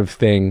that sort of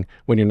thing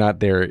when you're not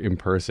there in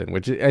person,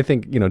 which I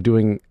think,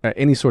 doing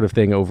any sort of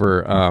thing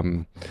over,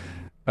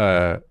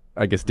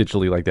 I guess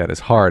digitally like that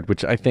is hard,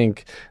 which I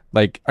think,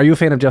 like, are you a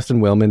fan of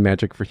Justin Willman,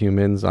 Magic for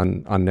Humans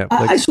on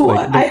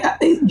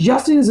Netflix?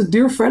 Justin is a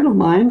dear friend of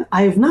mine.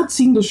 I have not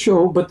seen the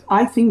show, but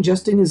I think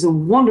Justin is a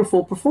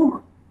wonderful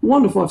performer.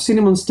 Wonderful. I've seen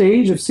him on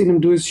stage. I've seen him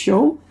do his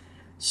show.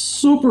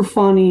 Super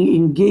funny,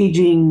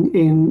 engaging,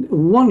 and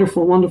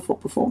wonderful, wonderful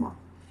performer.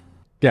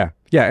 Yeah,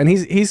 and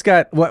he's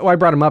got. Why I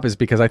brought him up is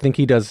because I think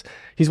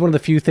he's one of the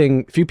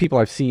few people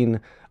I've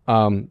seen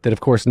that,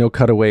 of course, no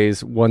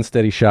cutaways, one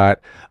steady shot,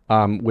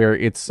 where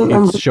it's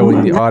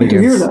showing the audience.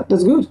 To hear that.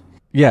 That's good.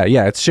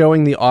 Yeah, it's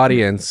showing the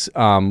audience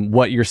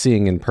what you're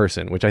seeing in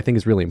person, which I think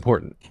is really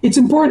important. It's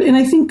important, and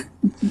I think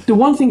the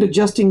one thing that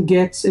Justin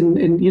gets,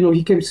 and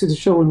he came to the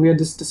show and we had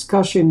this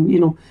discussion.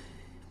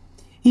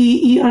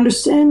 He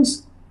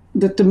understands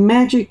that the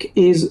magic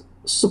is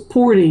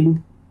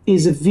supporting,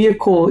 is a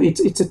vehicle.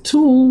 It's a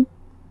tool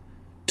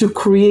to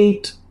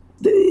create.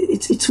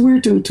 It's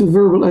weird to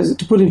verbalize it,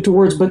 to put it into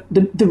words, but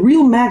the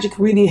real magic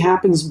really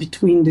happens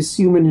between this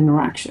human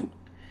interaction,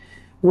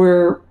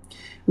 where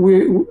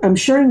I'm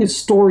sharing a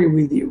story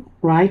with you,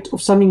 right,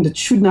 of something that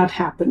should not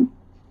happen,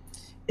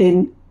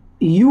 and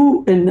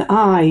you and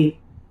I,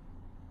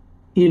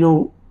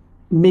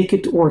 make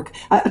it work.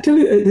 I tell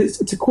you,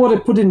 it's a quote I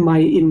put in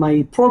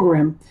my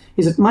program,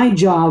 is that my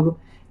job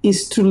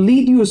is to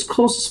lead you as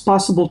close as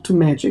possible to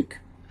magic,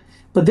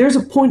 but there's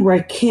a point where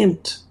I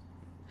can't.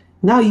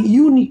 Now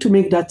you need to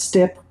make that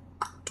step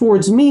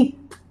towards me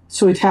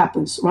so it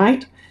happens,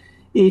 right?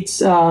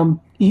 It's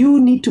you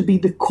need to be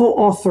the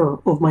co-author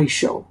of my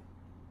show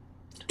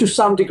to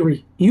some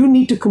degree. You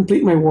need to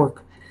complete my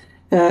work.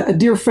 A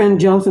dear friend,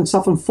 Jonathan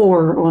Safran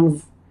Foer, one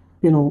of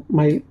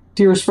my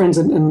dearest friends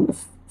and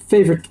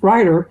favorite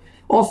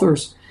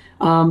authors,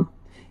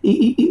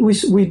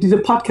 we did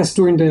a podcast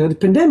during the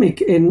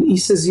pandemic, and he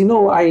says,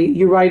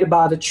 you write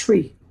about a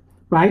tree,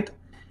 right?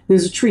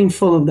 There's a tree in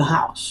front of the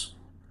house.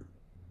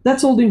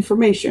 That's all the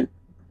information.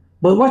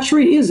 But what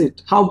tree is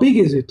it? How big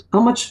is it? How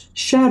much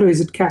shadow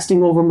is it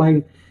casting over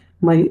my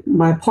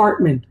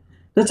apartment?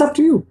 That's up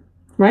to you,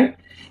 right?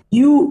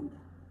 You,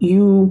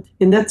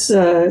 and that's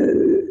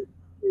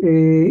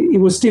it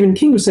was Stephen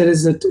King who said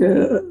is that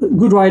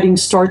good writing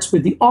starts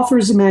with the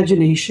author's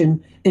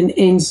imagination and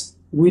ends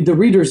with the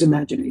reader's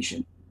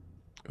imagination.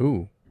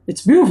 Ooh,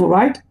 it's beautiful,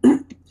 right?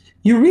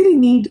 You really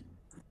need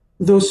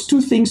those two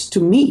things to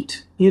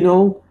meet.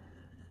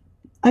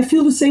 I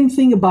feel the same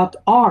thing about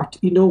art.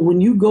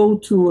 When you go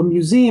to a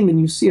museum and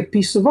you see a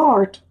piece of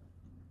art,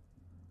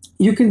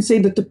 you can say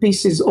that the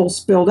piece is all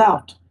spelled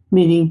out,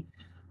 meaning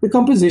the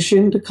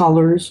composition, the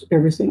colors,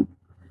 everything.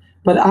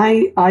 But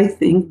I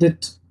think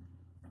that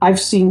I've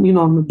seen,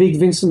 I'm a big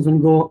Vincent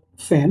van Gogh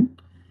fan,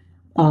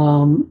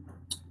 or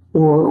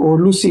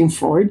Lucien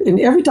Freud, and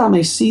every time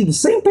I see the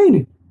same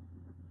painting,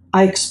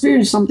 I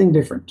experience something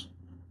different.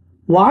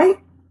 Why?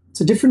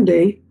 It's a different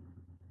day.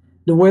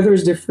 The weather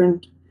is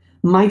different.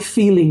 My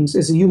feelings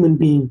as a human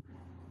being,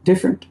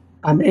 different.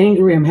 I'm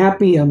angry, I'm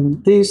happy,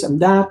 I'm this, I'm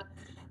that.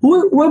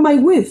 Who am I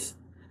with?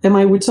 Am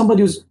I with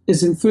somebody who's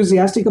as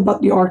enthusiastic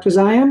about the art as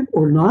I am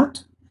or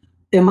not?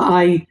 Am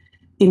I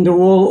in the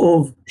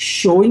role of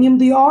showing him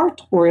the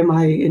art, or am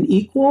I an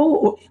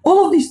equal?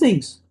 All of these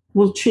things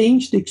will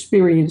change the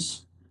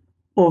experience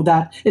of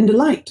that. And the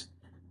light,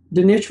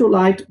 the natural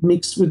light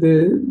mixed with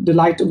the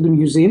light of the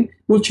museum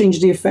will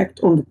change the effect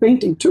on the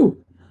painting too.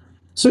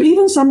 So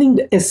even something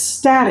as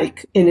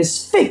static and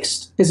as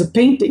fixed as a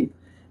painting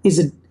is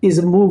a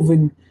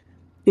moving.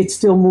 It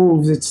still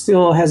moves. It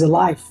still has a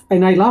life,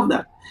 and I love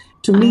that.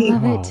 To me, I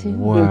love it too.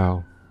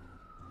 Wow.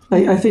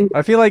 I think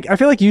I feel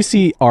like you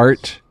see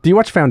art. Do you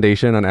watch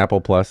Foundation on Apple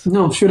Plus?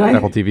 No, should I?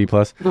 Apple TV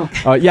Plus. No.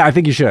 Yeah, I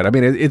think you should. I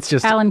mean, it's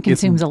just Alan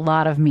consumes a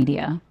lot of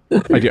media.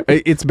 I do.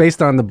 It's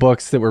based on the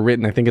books that were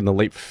written, I think, in the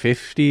late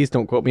 50s.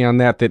 Don't quote me on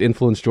that. That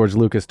influenced George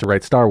Lucas to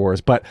write Star Wars,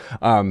 but.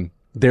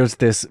 There's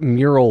this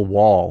mural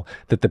wall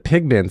that the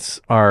pigments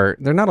they're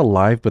not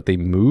alive, but they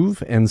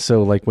move. And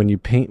so like when you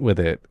paint with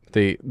it,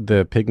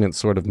 the pigments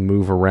sort of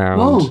move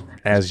around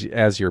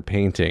as you're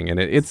painting. And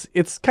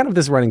it's kind of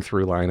this running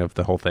through line of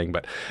the whole thing.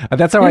 But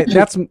that's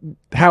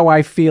how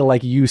I feel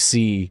like you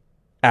see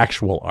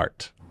actual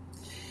art.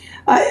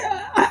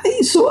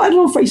 So I don't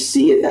know if I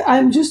see it.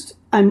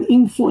 I'm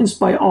influenced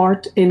by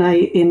art,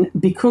 and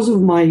because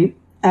of my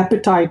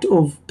appetite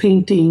of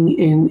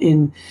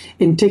painting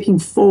and taking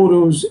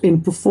photos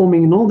and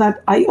performing and all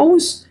that, I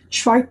always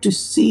try to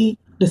see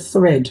the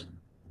thread.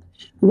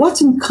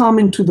 What's in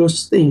common to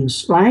those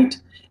things, right?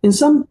 And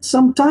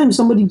sometimes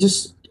somebody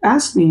just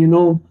asked me,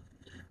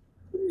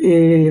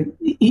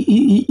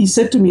 he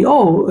said to me,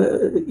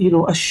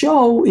 a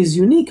show is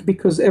unique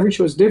because every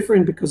show is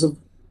different because of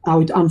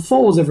how it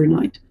unfolds every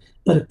night.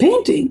 But a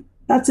painting,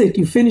 that's it.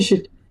 You finish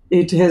it,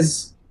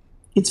 it's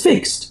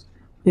fixed.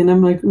 And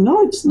I'm like,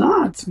 no, it's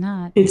not. It's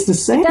not. It's the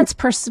same. But that's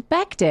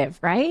perspective,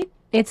 right?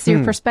 It's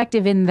your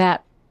perspective in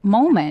that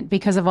moment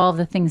because of all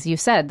the things you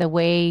said, the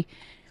way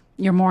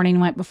your morning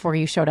went before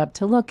you showed up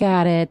to look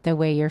at it, the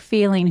way you're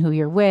feeling, who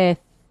you're with,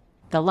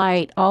 the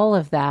light, all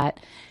of that.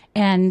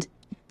 And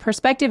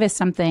perspective is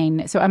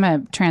something, so I'm a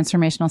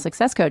transformational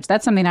success coach.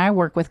 That's something I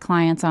work with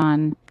clients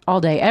on all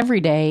day,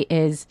 every day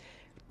is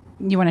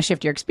you want to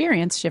shift your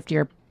experience, shift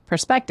your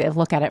perspective,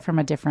 look at it from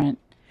a different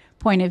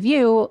point of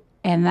view.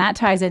 And that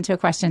ties into a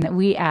question that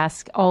we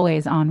ask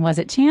always on Was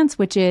It Chance,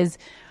 which is,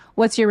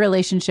 what's your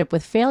relationship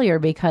with failure?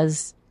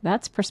 Because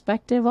that's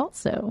perspective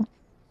also.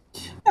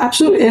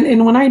 Absolutely.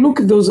 And when I look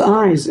at those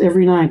eyes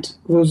every night,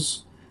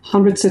 those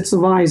 100 sets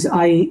of eyes,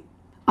 I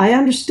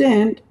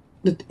understand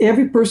that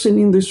every person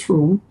in this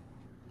room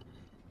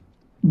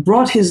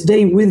brought his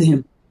day with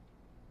him.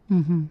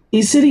 Mm-hmm.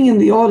 He's sitting in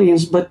the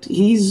audience, but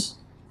he's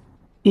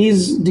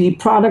the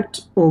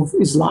product of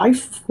his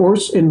life, of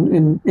course,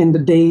 and the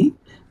day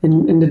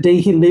and the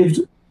day he lived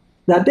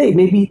that day.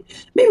 Maybe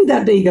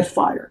that day he got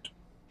fired.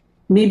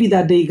 Maybe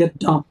that day he got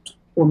dumped.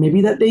 Or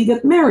maybe that day he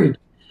got married.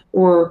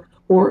 Or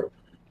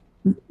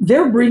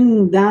they're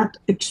bringing that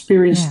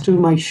experience to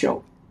my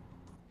show.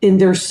 And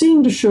they're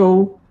seeing the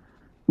show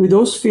with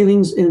those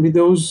feelings and with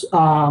those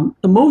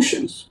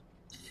emotions.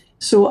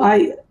 So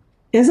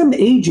as I'm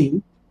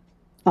aging,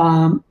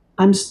 I'm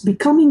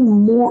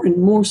becoming more and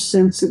more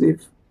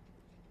sensitive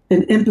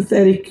and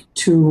empathetic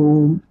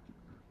to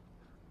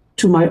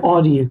my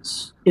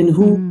audience and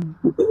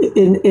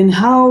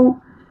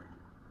how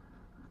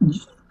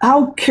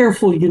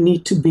careful you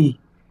need to be.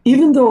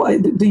 Even though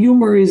the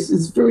humor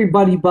is very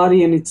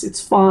buddy and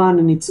it's fun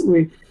and it's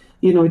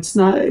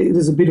not,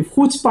 there's a bit of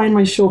chutzpah in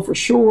my show for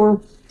sure,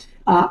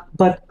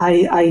 but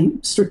I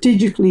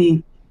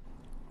strategically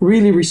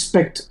really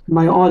respect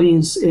my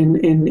audience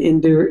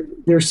and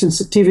their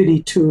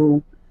sensitivity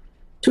to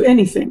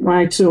anything,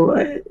 right? So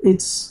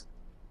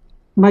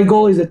my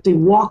goal is that they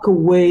walk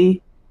away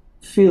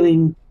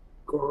feeling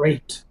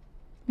great,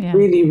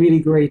 really, really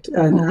great.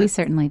 Well, we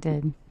certainly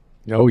did.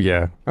 Oh,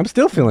 yeah. I'm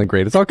still feeling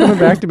great. It's all coming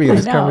back to me in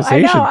this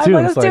conversation, too.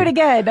 Let's do it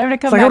again. I'm going to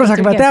come back. I want to talk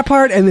about that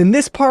part, and then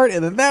this part,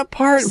 and then that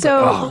part.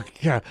 So,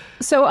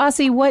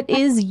 Asi, what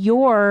is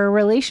your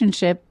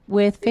relationship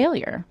with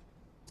failure?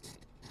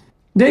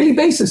 Daily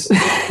basis.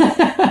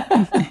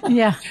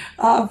 Yeah.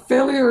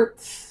 Failure.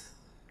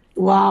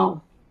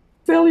 Wow.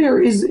 Failure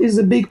is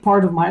a big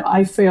part of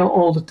I fail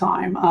all the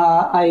time.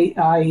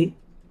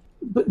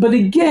 But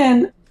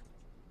again,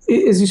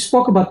 as you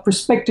spoke about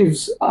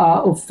perspectives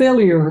of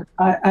failure,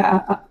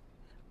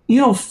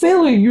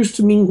 failure used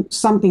to mean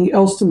something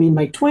else to me in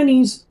my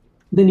 20s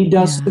than it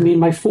does to me in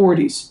my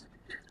 40s.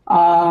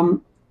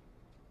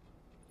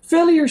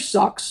 Failure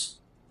sucks.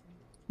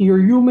 You're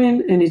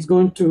human, and it's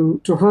going to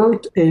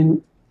hurt.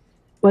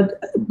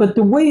 But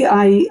the way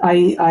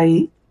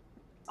I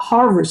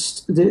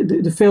harvest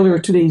the failure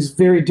today is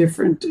very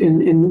different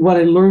in what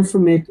I learned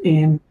from it.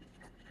 And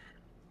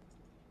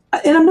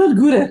I'm not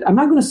good at it. I'm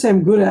not going to say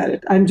I'm good at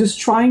it. I'm just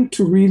trying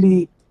to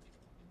really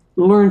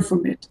learn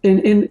from it.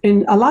 And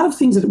a lot of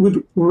things that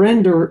would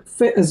render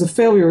as a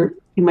failure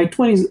in my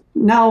 20s,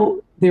 now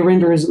they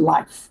render as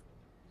life.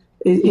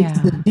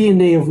 It's the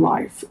DNA of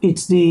life.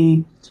 It's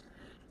the...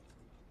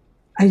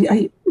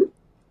 I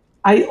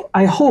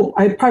hope,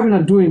 I'm probably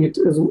not doing it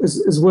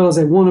as well as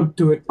I want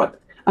to do it, but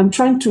I'm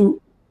trying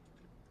to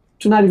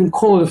not even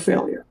call it a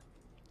failure.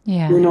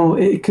 Yeah.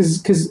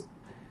 Because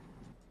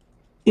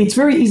it's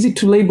very easy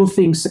to label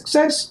things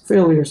success,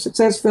 failure,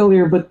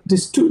 but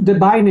the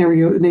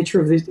binary nature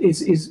of this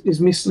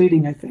is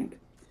misleading, I think.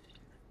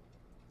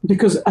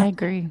 Because I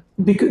agree.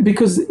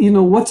 Because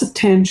what's a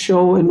 10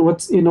 show and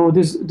what's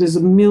there's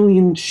a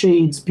million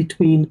shades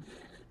between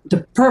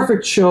the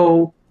perfect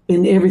show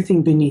and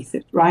everything beneath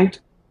it, right?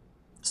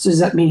 So does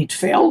that mean it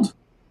failed?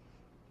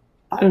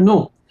 I don't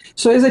know.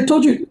 So as I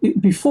told you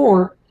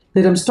before,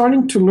 that I'm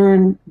starting to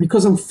learn,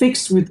 because I'm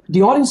fixed with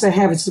the audience I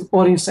have, it's the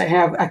audience I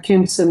have, I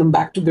can't send them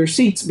back to their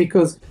seats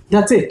because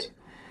that's it.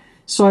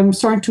 So I'm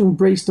starting to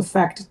embrace the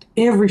fact that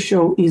every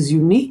show is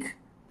unique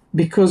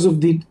because of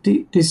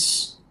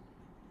this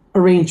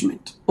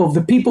arrangement of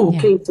the people who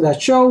came to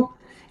that show,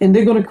 and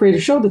they're going to create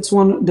a show that's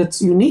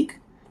unique.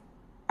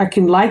 I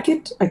can like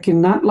it, I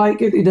cannot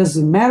like it, it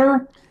doesn't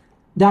matter.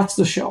 That's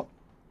the show.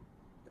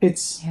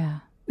 It's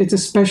a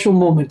special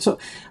moment. So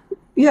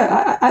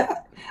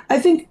I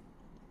think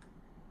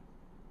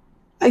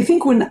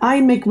when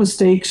I make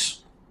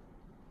mistakes,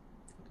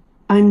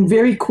 I'm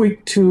very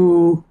quick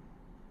to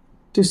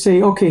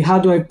say, okay, how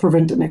do I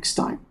prevent it next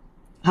time?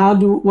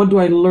 What do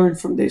I learn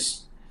from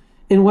this?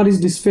 and what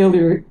is this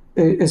failure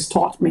has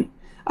taught me.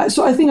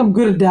 So I think I'm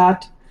good at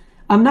that.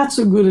 I'm not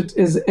so good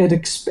at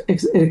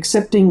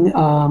accepting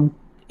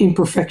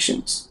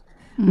imperfections.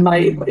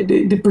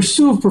 The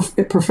pursuit of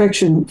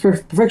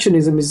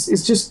perfectionism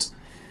is just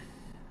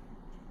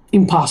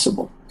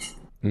impossible.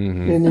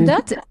 Mm-hmm.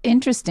 That's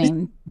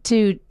interesting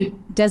to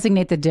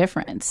designate the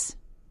difference.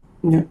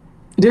 Yeah,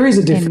 there is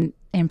a difference.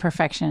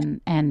 Imperfection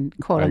and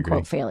quote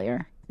unquote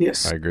failure.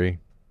 Yes, I agree.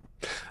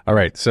 All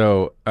right,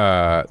 so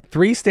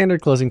 3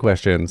 standard closing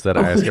questions that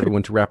I ask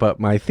everyone to wrap up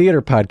my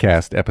theater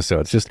podcast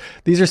episodes. Just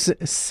these are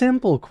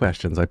simple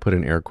questions. I put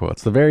in air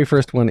quotes. The very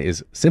first one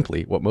is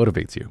simply, what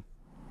motivates you?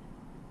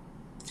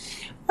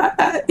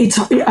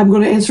 I'm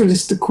going to answer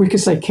this the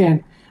quickest I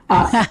can.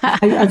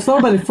 I've thought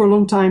about it for a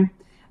long time,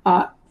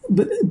 but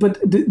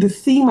the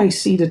theme I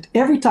see that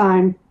every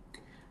time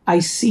I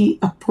see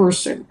a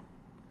person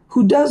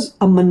who does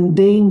a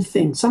mundane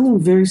thing, something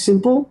very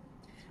simple,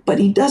 but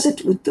he does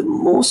it with the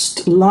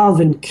most love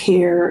and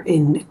care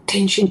and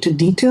attention to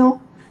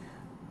detail,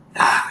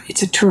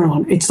 it's a turn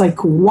on. It's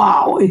like,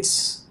 wow,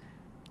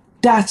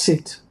 that's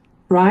it,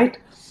 right?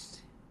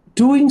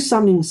 Doing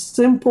something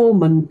simple,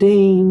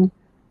 mundane,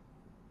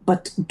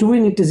 but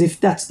doing it as if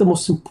that's the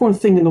most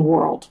important thing in the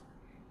world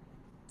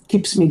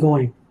keeps me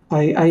going.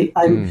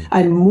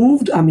 I'm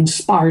moved, I'm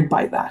inspired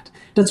by that.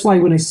 That's why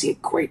when I see a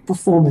great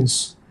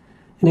performance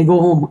and I go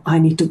home, I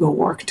need to go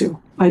work too.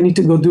 I need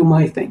to go do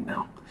my thing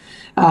now.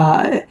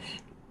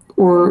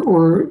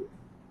 Or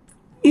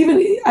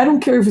even, I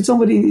don't care if it's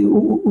somebody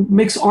who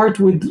makes art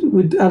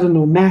with I don't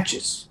know,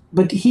 matches,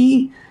 but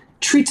he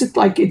treats it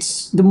like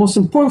it's the most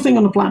important thing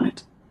on the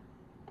planet.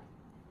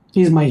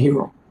 He's my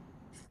hero.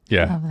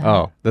 Yeah.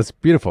 Oh, that's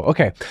beautiful.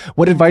 Okay.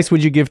 What advice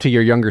would you give to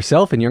your younger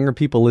self and younger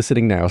people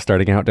listening now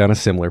starting out down a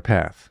similar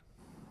path?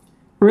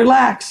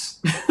 Relax.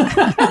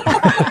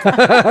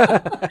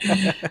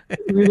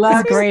 Relax.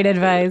 That's great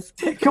advice.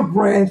 Take a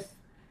breath.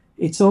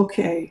 It's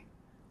okay.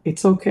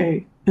 It's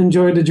okay.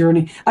 Enjoy the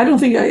journey. I don't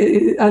think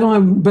I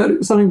don't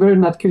have something better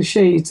than that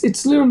cliche.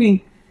 It's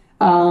literally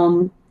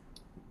find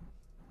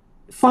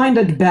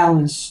that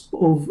balance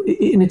of,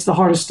 and it's the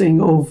hardest thing,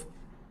 of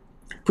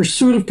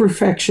pursuit of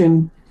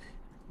perfection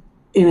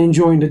and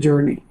enjoying the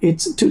journey.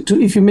 It's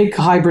if you make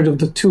a hybrid of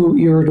the two,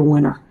 you're the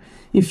winner.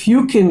 If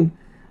you can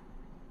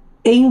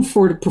aim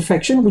for the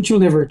perfection, which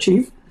you'll never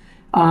achieve,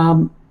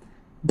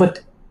 but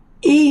at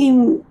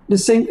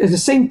the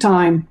same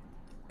time,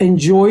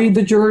 enjoy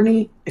the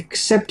journey,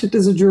 accept it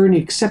as a journey,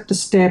 accept the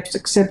steps,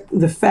 accept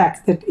the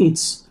fact that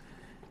it's.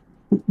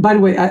 By the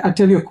way, I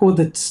tell you a quote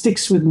that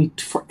sticks with me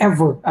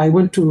forever. I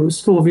went to a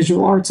School of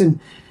Visual Arts, and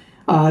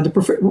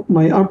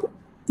my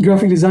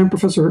graphic design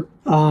professor,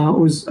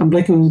 I'm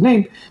blanking on his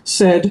name,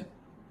 said,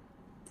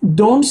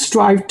 "Don't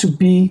strive to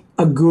be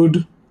a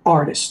good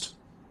artist.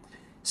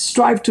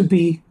 Strive to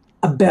be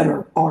a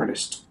better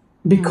artist."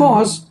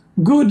 Because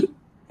good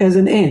as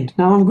an end.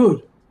 Now I'm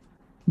good.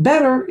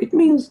 Better, it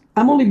means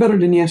I'm only better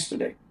than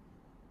yesterday.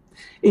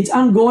 It's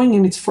ongoing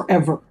and it's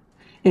forever.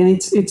 And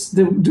it's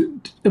the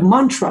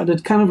mantra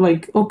that kind of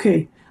like,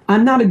 okay,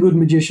 I'm not a good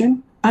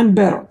magician. I'm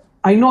better.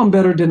 I know I'm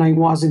better than I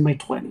was in my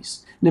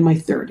 20s, than my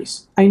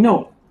 30s. I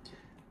know.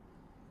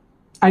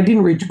 I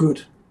didn't reach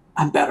good.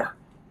 I'm better.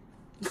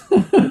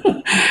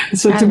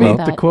 So to me,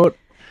 the quote,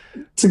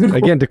 it's a good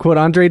again, to quote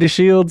Andre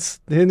DeShields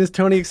in his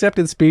Tony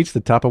acceptance speech, the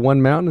top of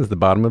one mountain is the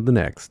bottom of the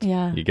next.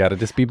 Yeah. You got to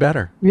just be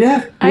better.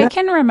 Yeah. I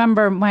can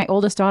remember my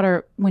oldest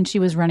daughter when she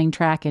was running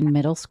track in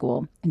middle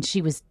school, and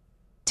she was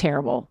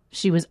terrible.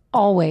 She was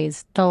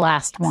always the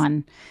last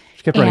one.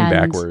 She kept running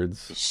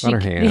backwards on her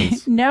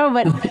hands. No,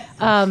 but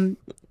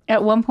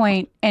at one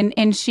point,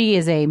 and she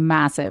is a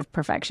massive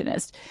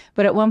perfectionist,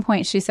 but at one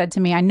point she said to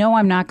me, "I know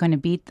I'm not going to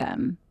beat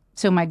them.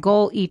 So my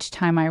goal each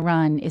time I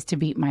run is to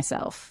beat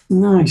myself."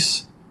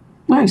 Nice.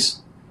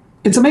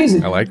 It's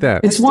amazing. I like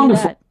that. It's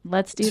wonderful.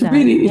 Let's do that.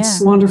 Really,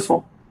 it's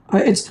wonderful.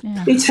 It's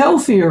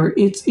healthier.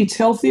 It's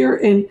healthier,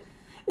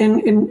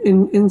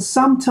 and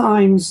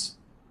sometimes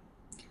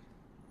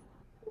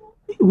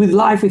with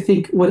life, I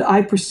think what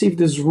I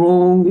perceived as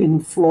wrong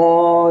and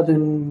flawed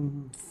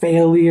and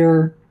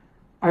failure,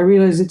 I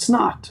realize it's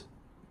not.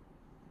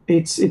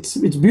 It's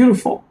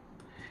beautiful.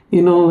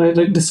 You know,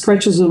 the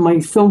scratches of my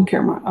film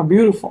camera are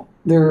beautiful.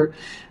 They're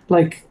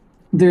like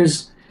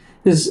there's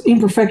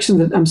imperfection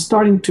that I'm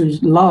starting to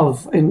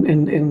love, and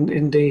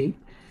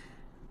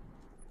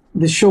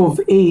the show of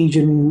age,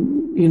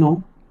 and you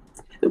know,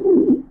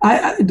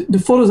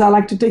 the photos I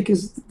like to take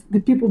is the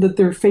people that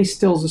their face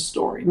tells a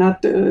story,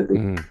 not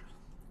the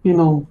you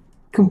know,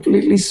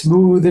 completely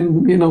smooth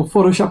and, you know,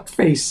 photoshopped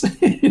face.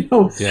 You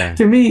know,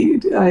 to me,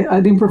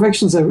 the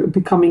imperfections are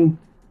becoming,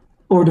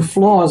 or the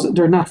flaws,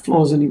 they're not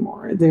flaws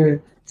anymore.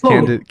 They're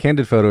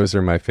candid photos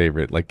are my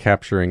favorite, like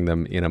capturing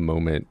them in a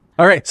moment.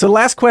 All right, so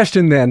last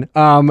question then,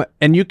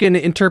 and you can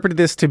interpret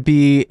this to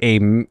be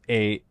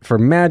a for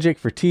magic,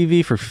 for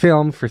TV, for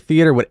film, for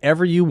theater,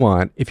 whatever you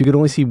want. If you could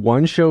only see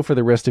one show for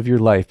the rest of your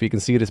life, you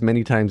can see it as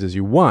many times as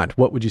you want.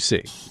 What would you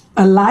see?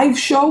 A live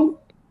show?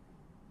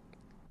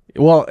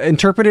 Well,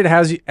 interpret it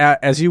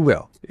as you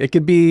will. It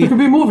could be a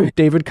movie.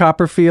 David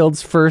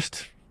Copperfield's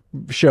first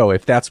show,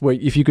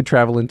 if you could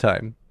travel in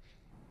time.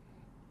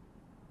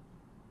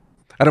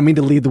 I don't mean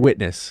to lead the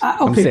witness.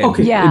 Okay.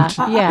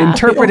 Yeah,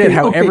 Interpret it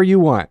however you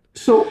want.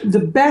 So the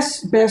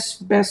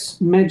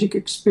best magic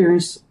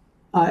experience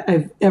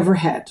I've ever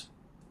had,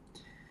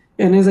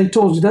 and as I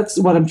told you, that's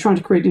what I'm trying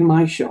to create in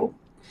my show.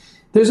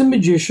 There's a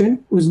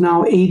magician who's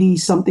now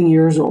 80-something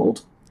years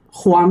old,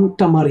 Juan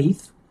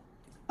Tamariz,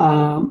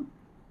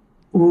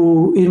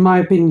 who, in my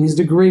opinion, is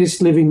the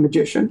greatest living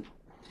magician.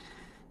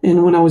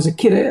 And when I was a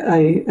kid,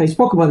 I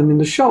spoke about him in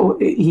the show.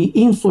 He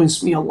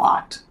influenced me a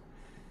lot.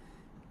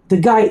 The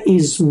guy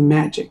is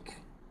magic.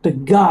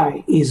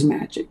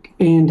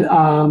 And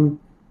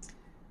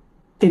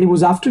it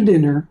was after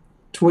dinner,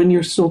 20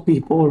 or so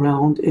people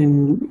around,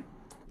 and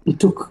he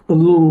took a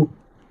little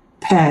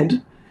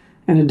pad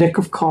and a deck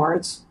of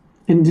cards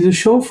and did a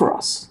show for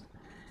us.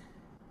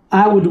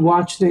 I would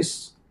watch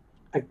this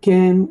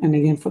again and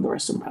again for the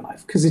rest of my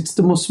life because it's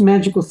the most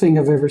magical thing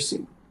I've ever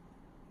seen.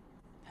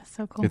 That's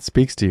so cool. It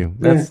speaks to you.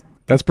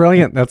 That's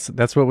brilliant.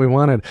 That's what we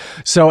wanted.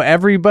 So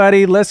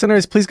everybody,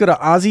 listeners, please go to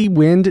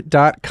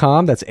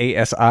AsiWind.com. That's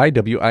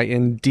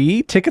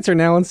ASIWIND. Tickets are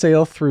now on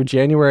sale through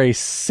January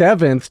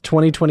 7th,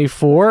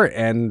 2024.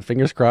 And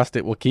fingers crossed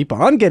it will keep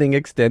on getting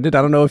extended.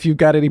 I don't know if you've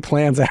got any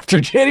plans after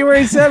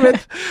January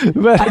 7th.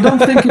 But I don't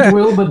think it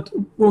will, but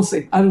we'll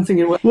see. I don't think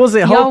it will. We'll see.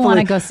 Y'all want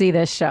to go see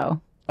this show.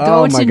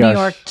 Go to New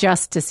York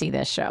just to see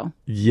this show.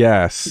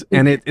 Yes.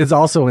 And it is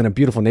also in a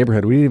beautiful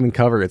neighborhood. We didn't even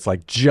cover. It's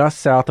like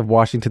just south of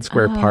Washington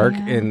Square Park.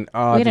 Yeah. And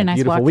we had a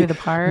nice walk through the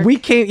park. We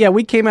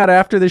came out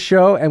after the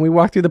show and we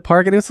walked through the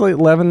park and it's like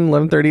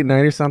 11:30 at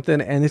night or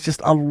something. And it's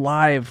just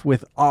alive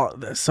with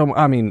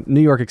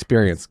New York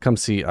experience. Come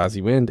see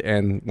Ozzy Wind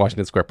and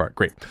Washington Square Park.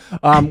 Great.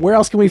 Where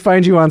else can we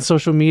find you on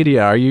social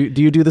media?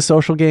 Do you do the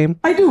social game?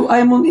 I do. I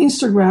am on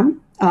Instagram,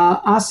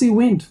 Ozzy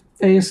Wind,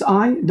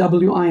 ASIWIND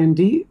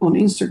on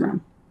Instagram.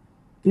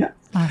 Yeah.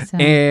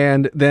 Awesome.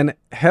 And then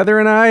Heather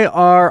and I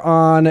are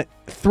on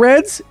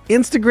Threads,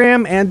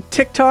 Instagram, and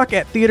TikTok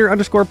at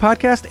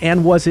theater_podcast.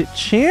 And Was It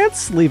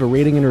Chance? Leave a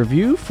rating and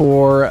review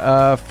for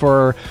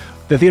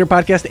the Theater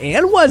Podcast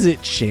and Was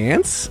It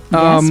Chance?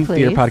 Yes,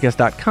 please.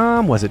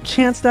 Theaterpodcast.com,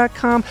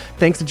 wasitchance.com.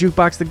 Thanks to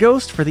Jukebox the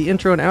Ghost for the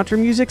intro and outro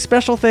music.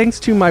 Special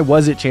thanks to my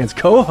Was It Chance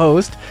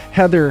co-host,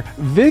 Heather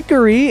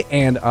Vickery,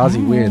 and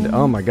Ozzy Wind.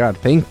 Oh my God,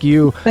 thank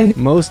you.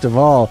 Most of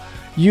all,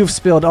 you've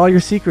spilled all your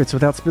secrets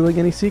without spilling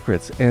any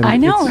secrets. And I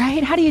know,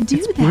 right? How do you do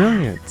that?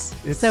 Brilliant.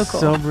 It's so cool.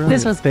 So brilliant.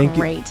 This was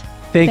great.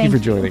 Thank you for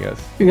joining us.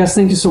 You guys,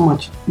 thank you so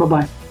much.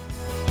 Bye-bye.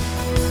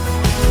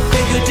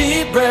 Take a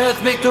deep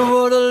breath, make the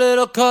world a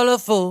little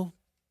colorful.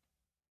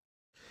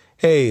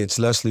 Hey, it's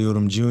Leslie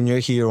Odom Jr.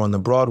 here on the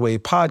Broadway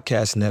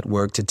Podcast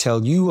Network to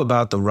tell you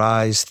about the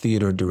Rise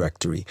Theater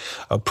Directory,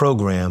 a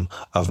program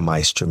of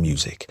Maestro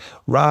Music.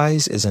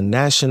 Rise is a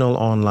national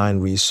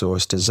online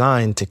resource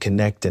designed to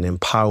connect and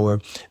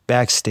empower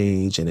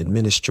backstage and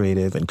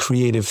administrative and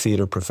creative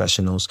theater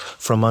professionals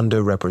from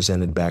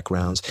underrepresented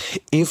backgrounds.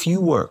 If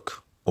you work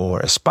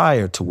or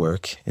aspire to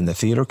work in the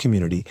theater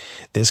community,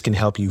 this can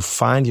help you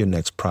find your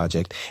next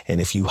project. And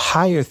if you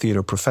hire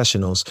theater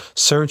professionals,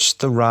 search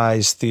the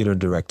Rise Theater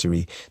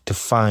Directory to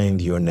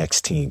find your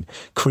next team.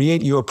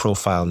 Create your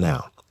profile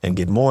now and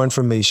get more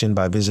information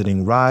by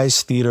visiting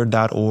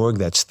risetheater.org.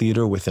 That's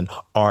theater with an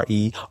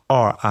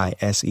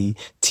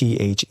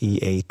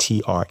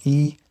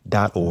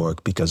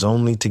RERISETHEATRE.org, because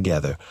only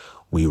together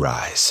we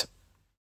rise.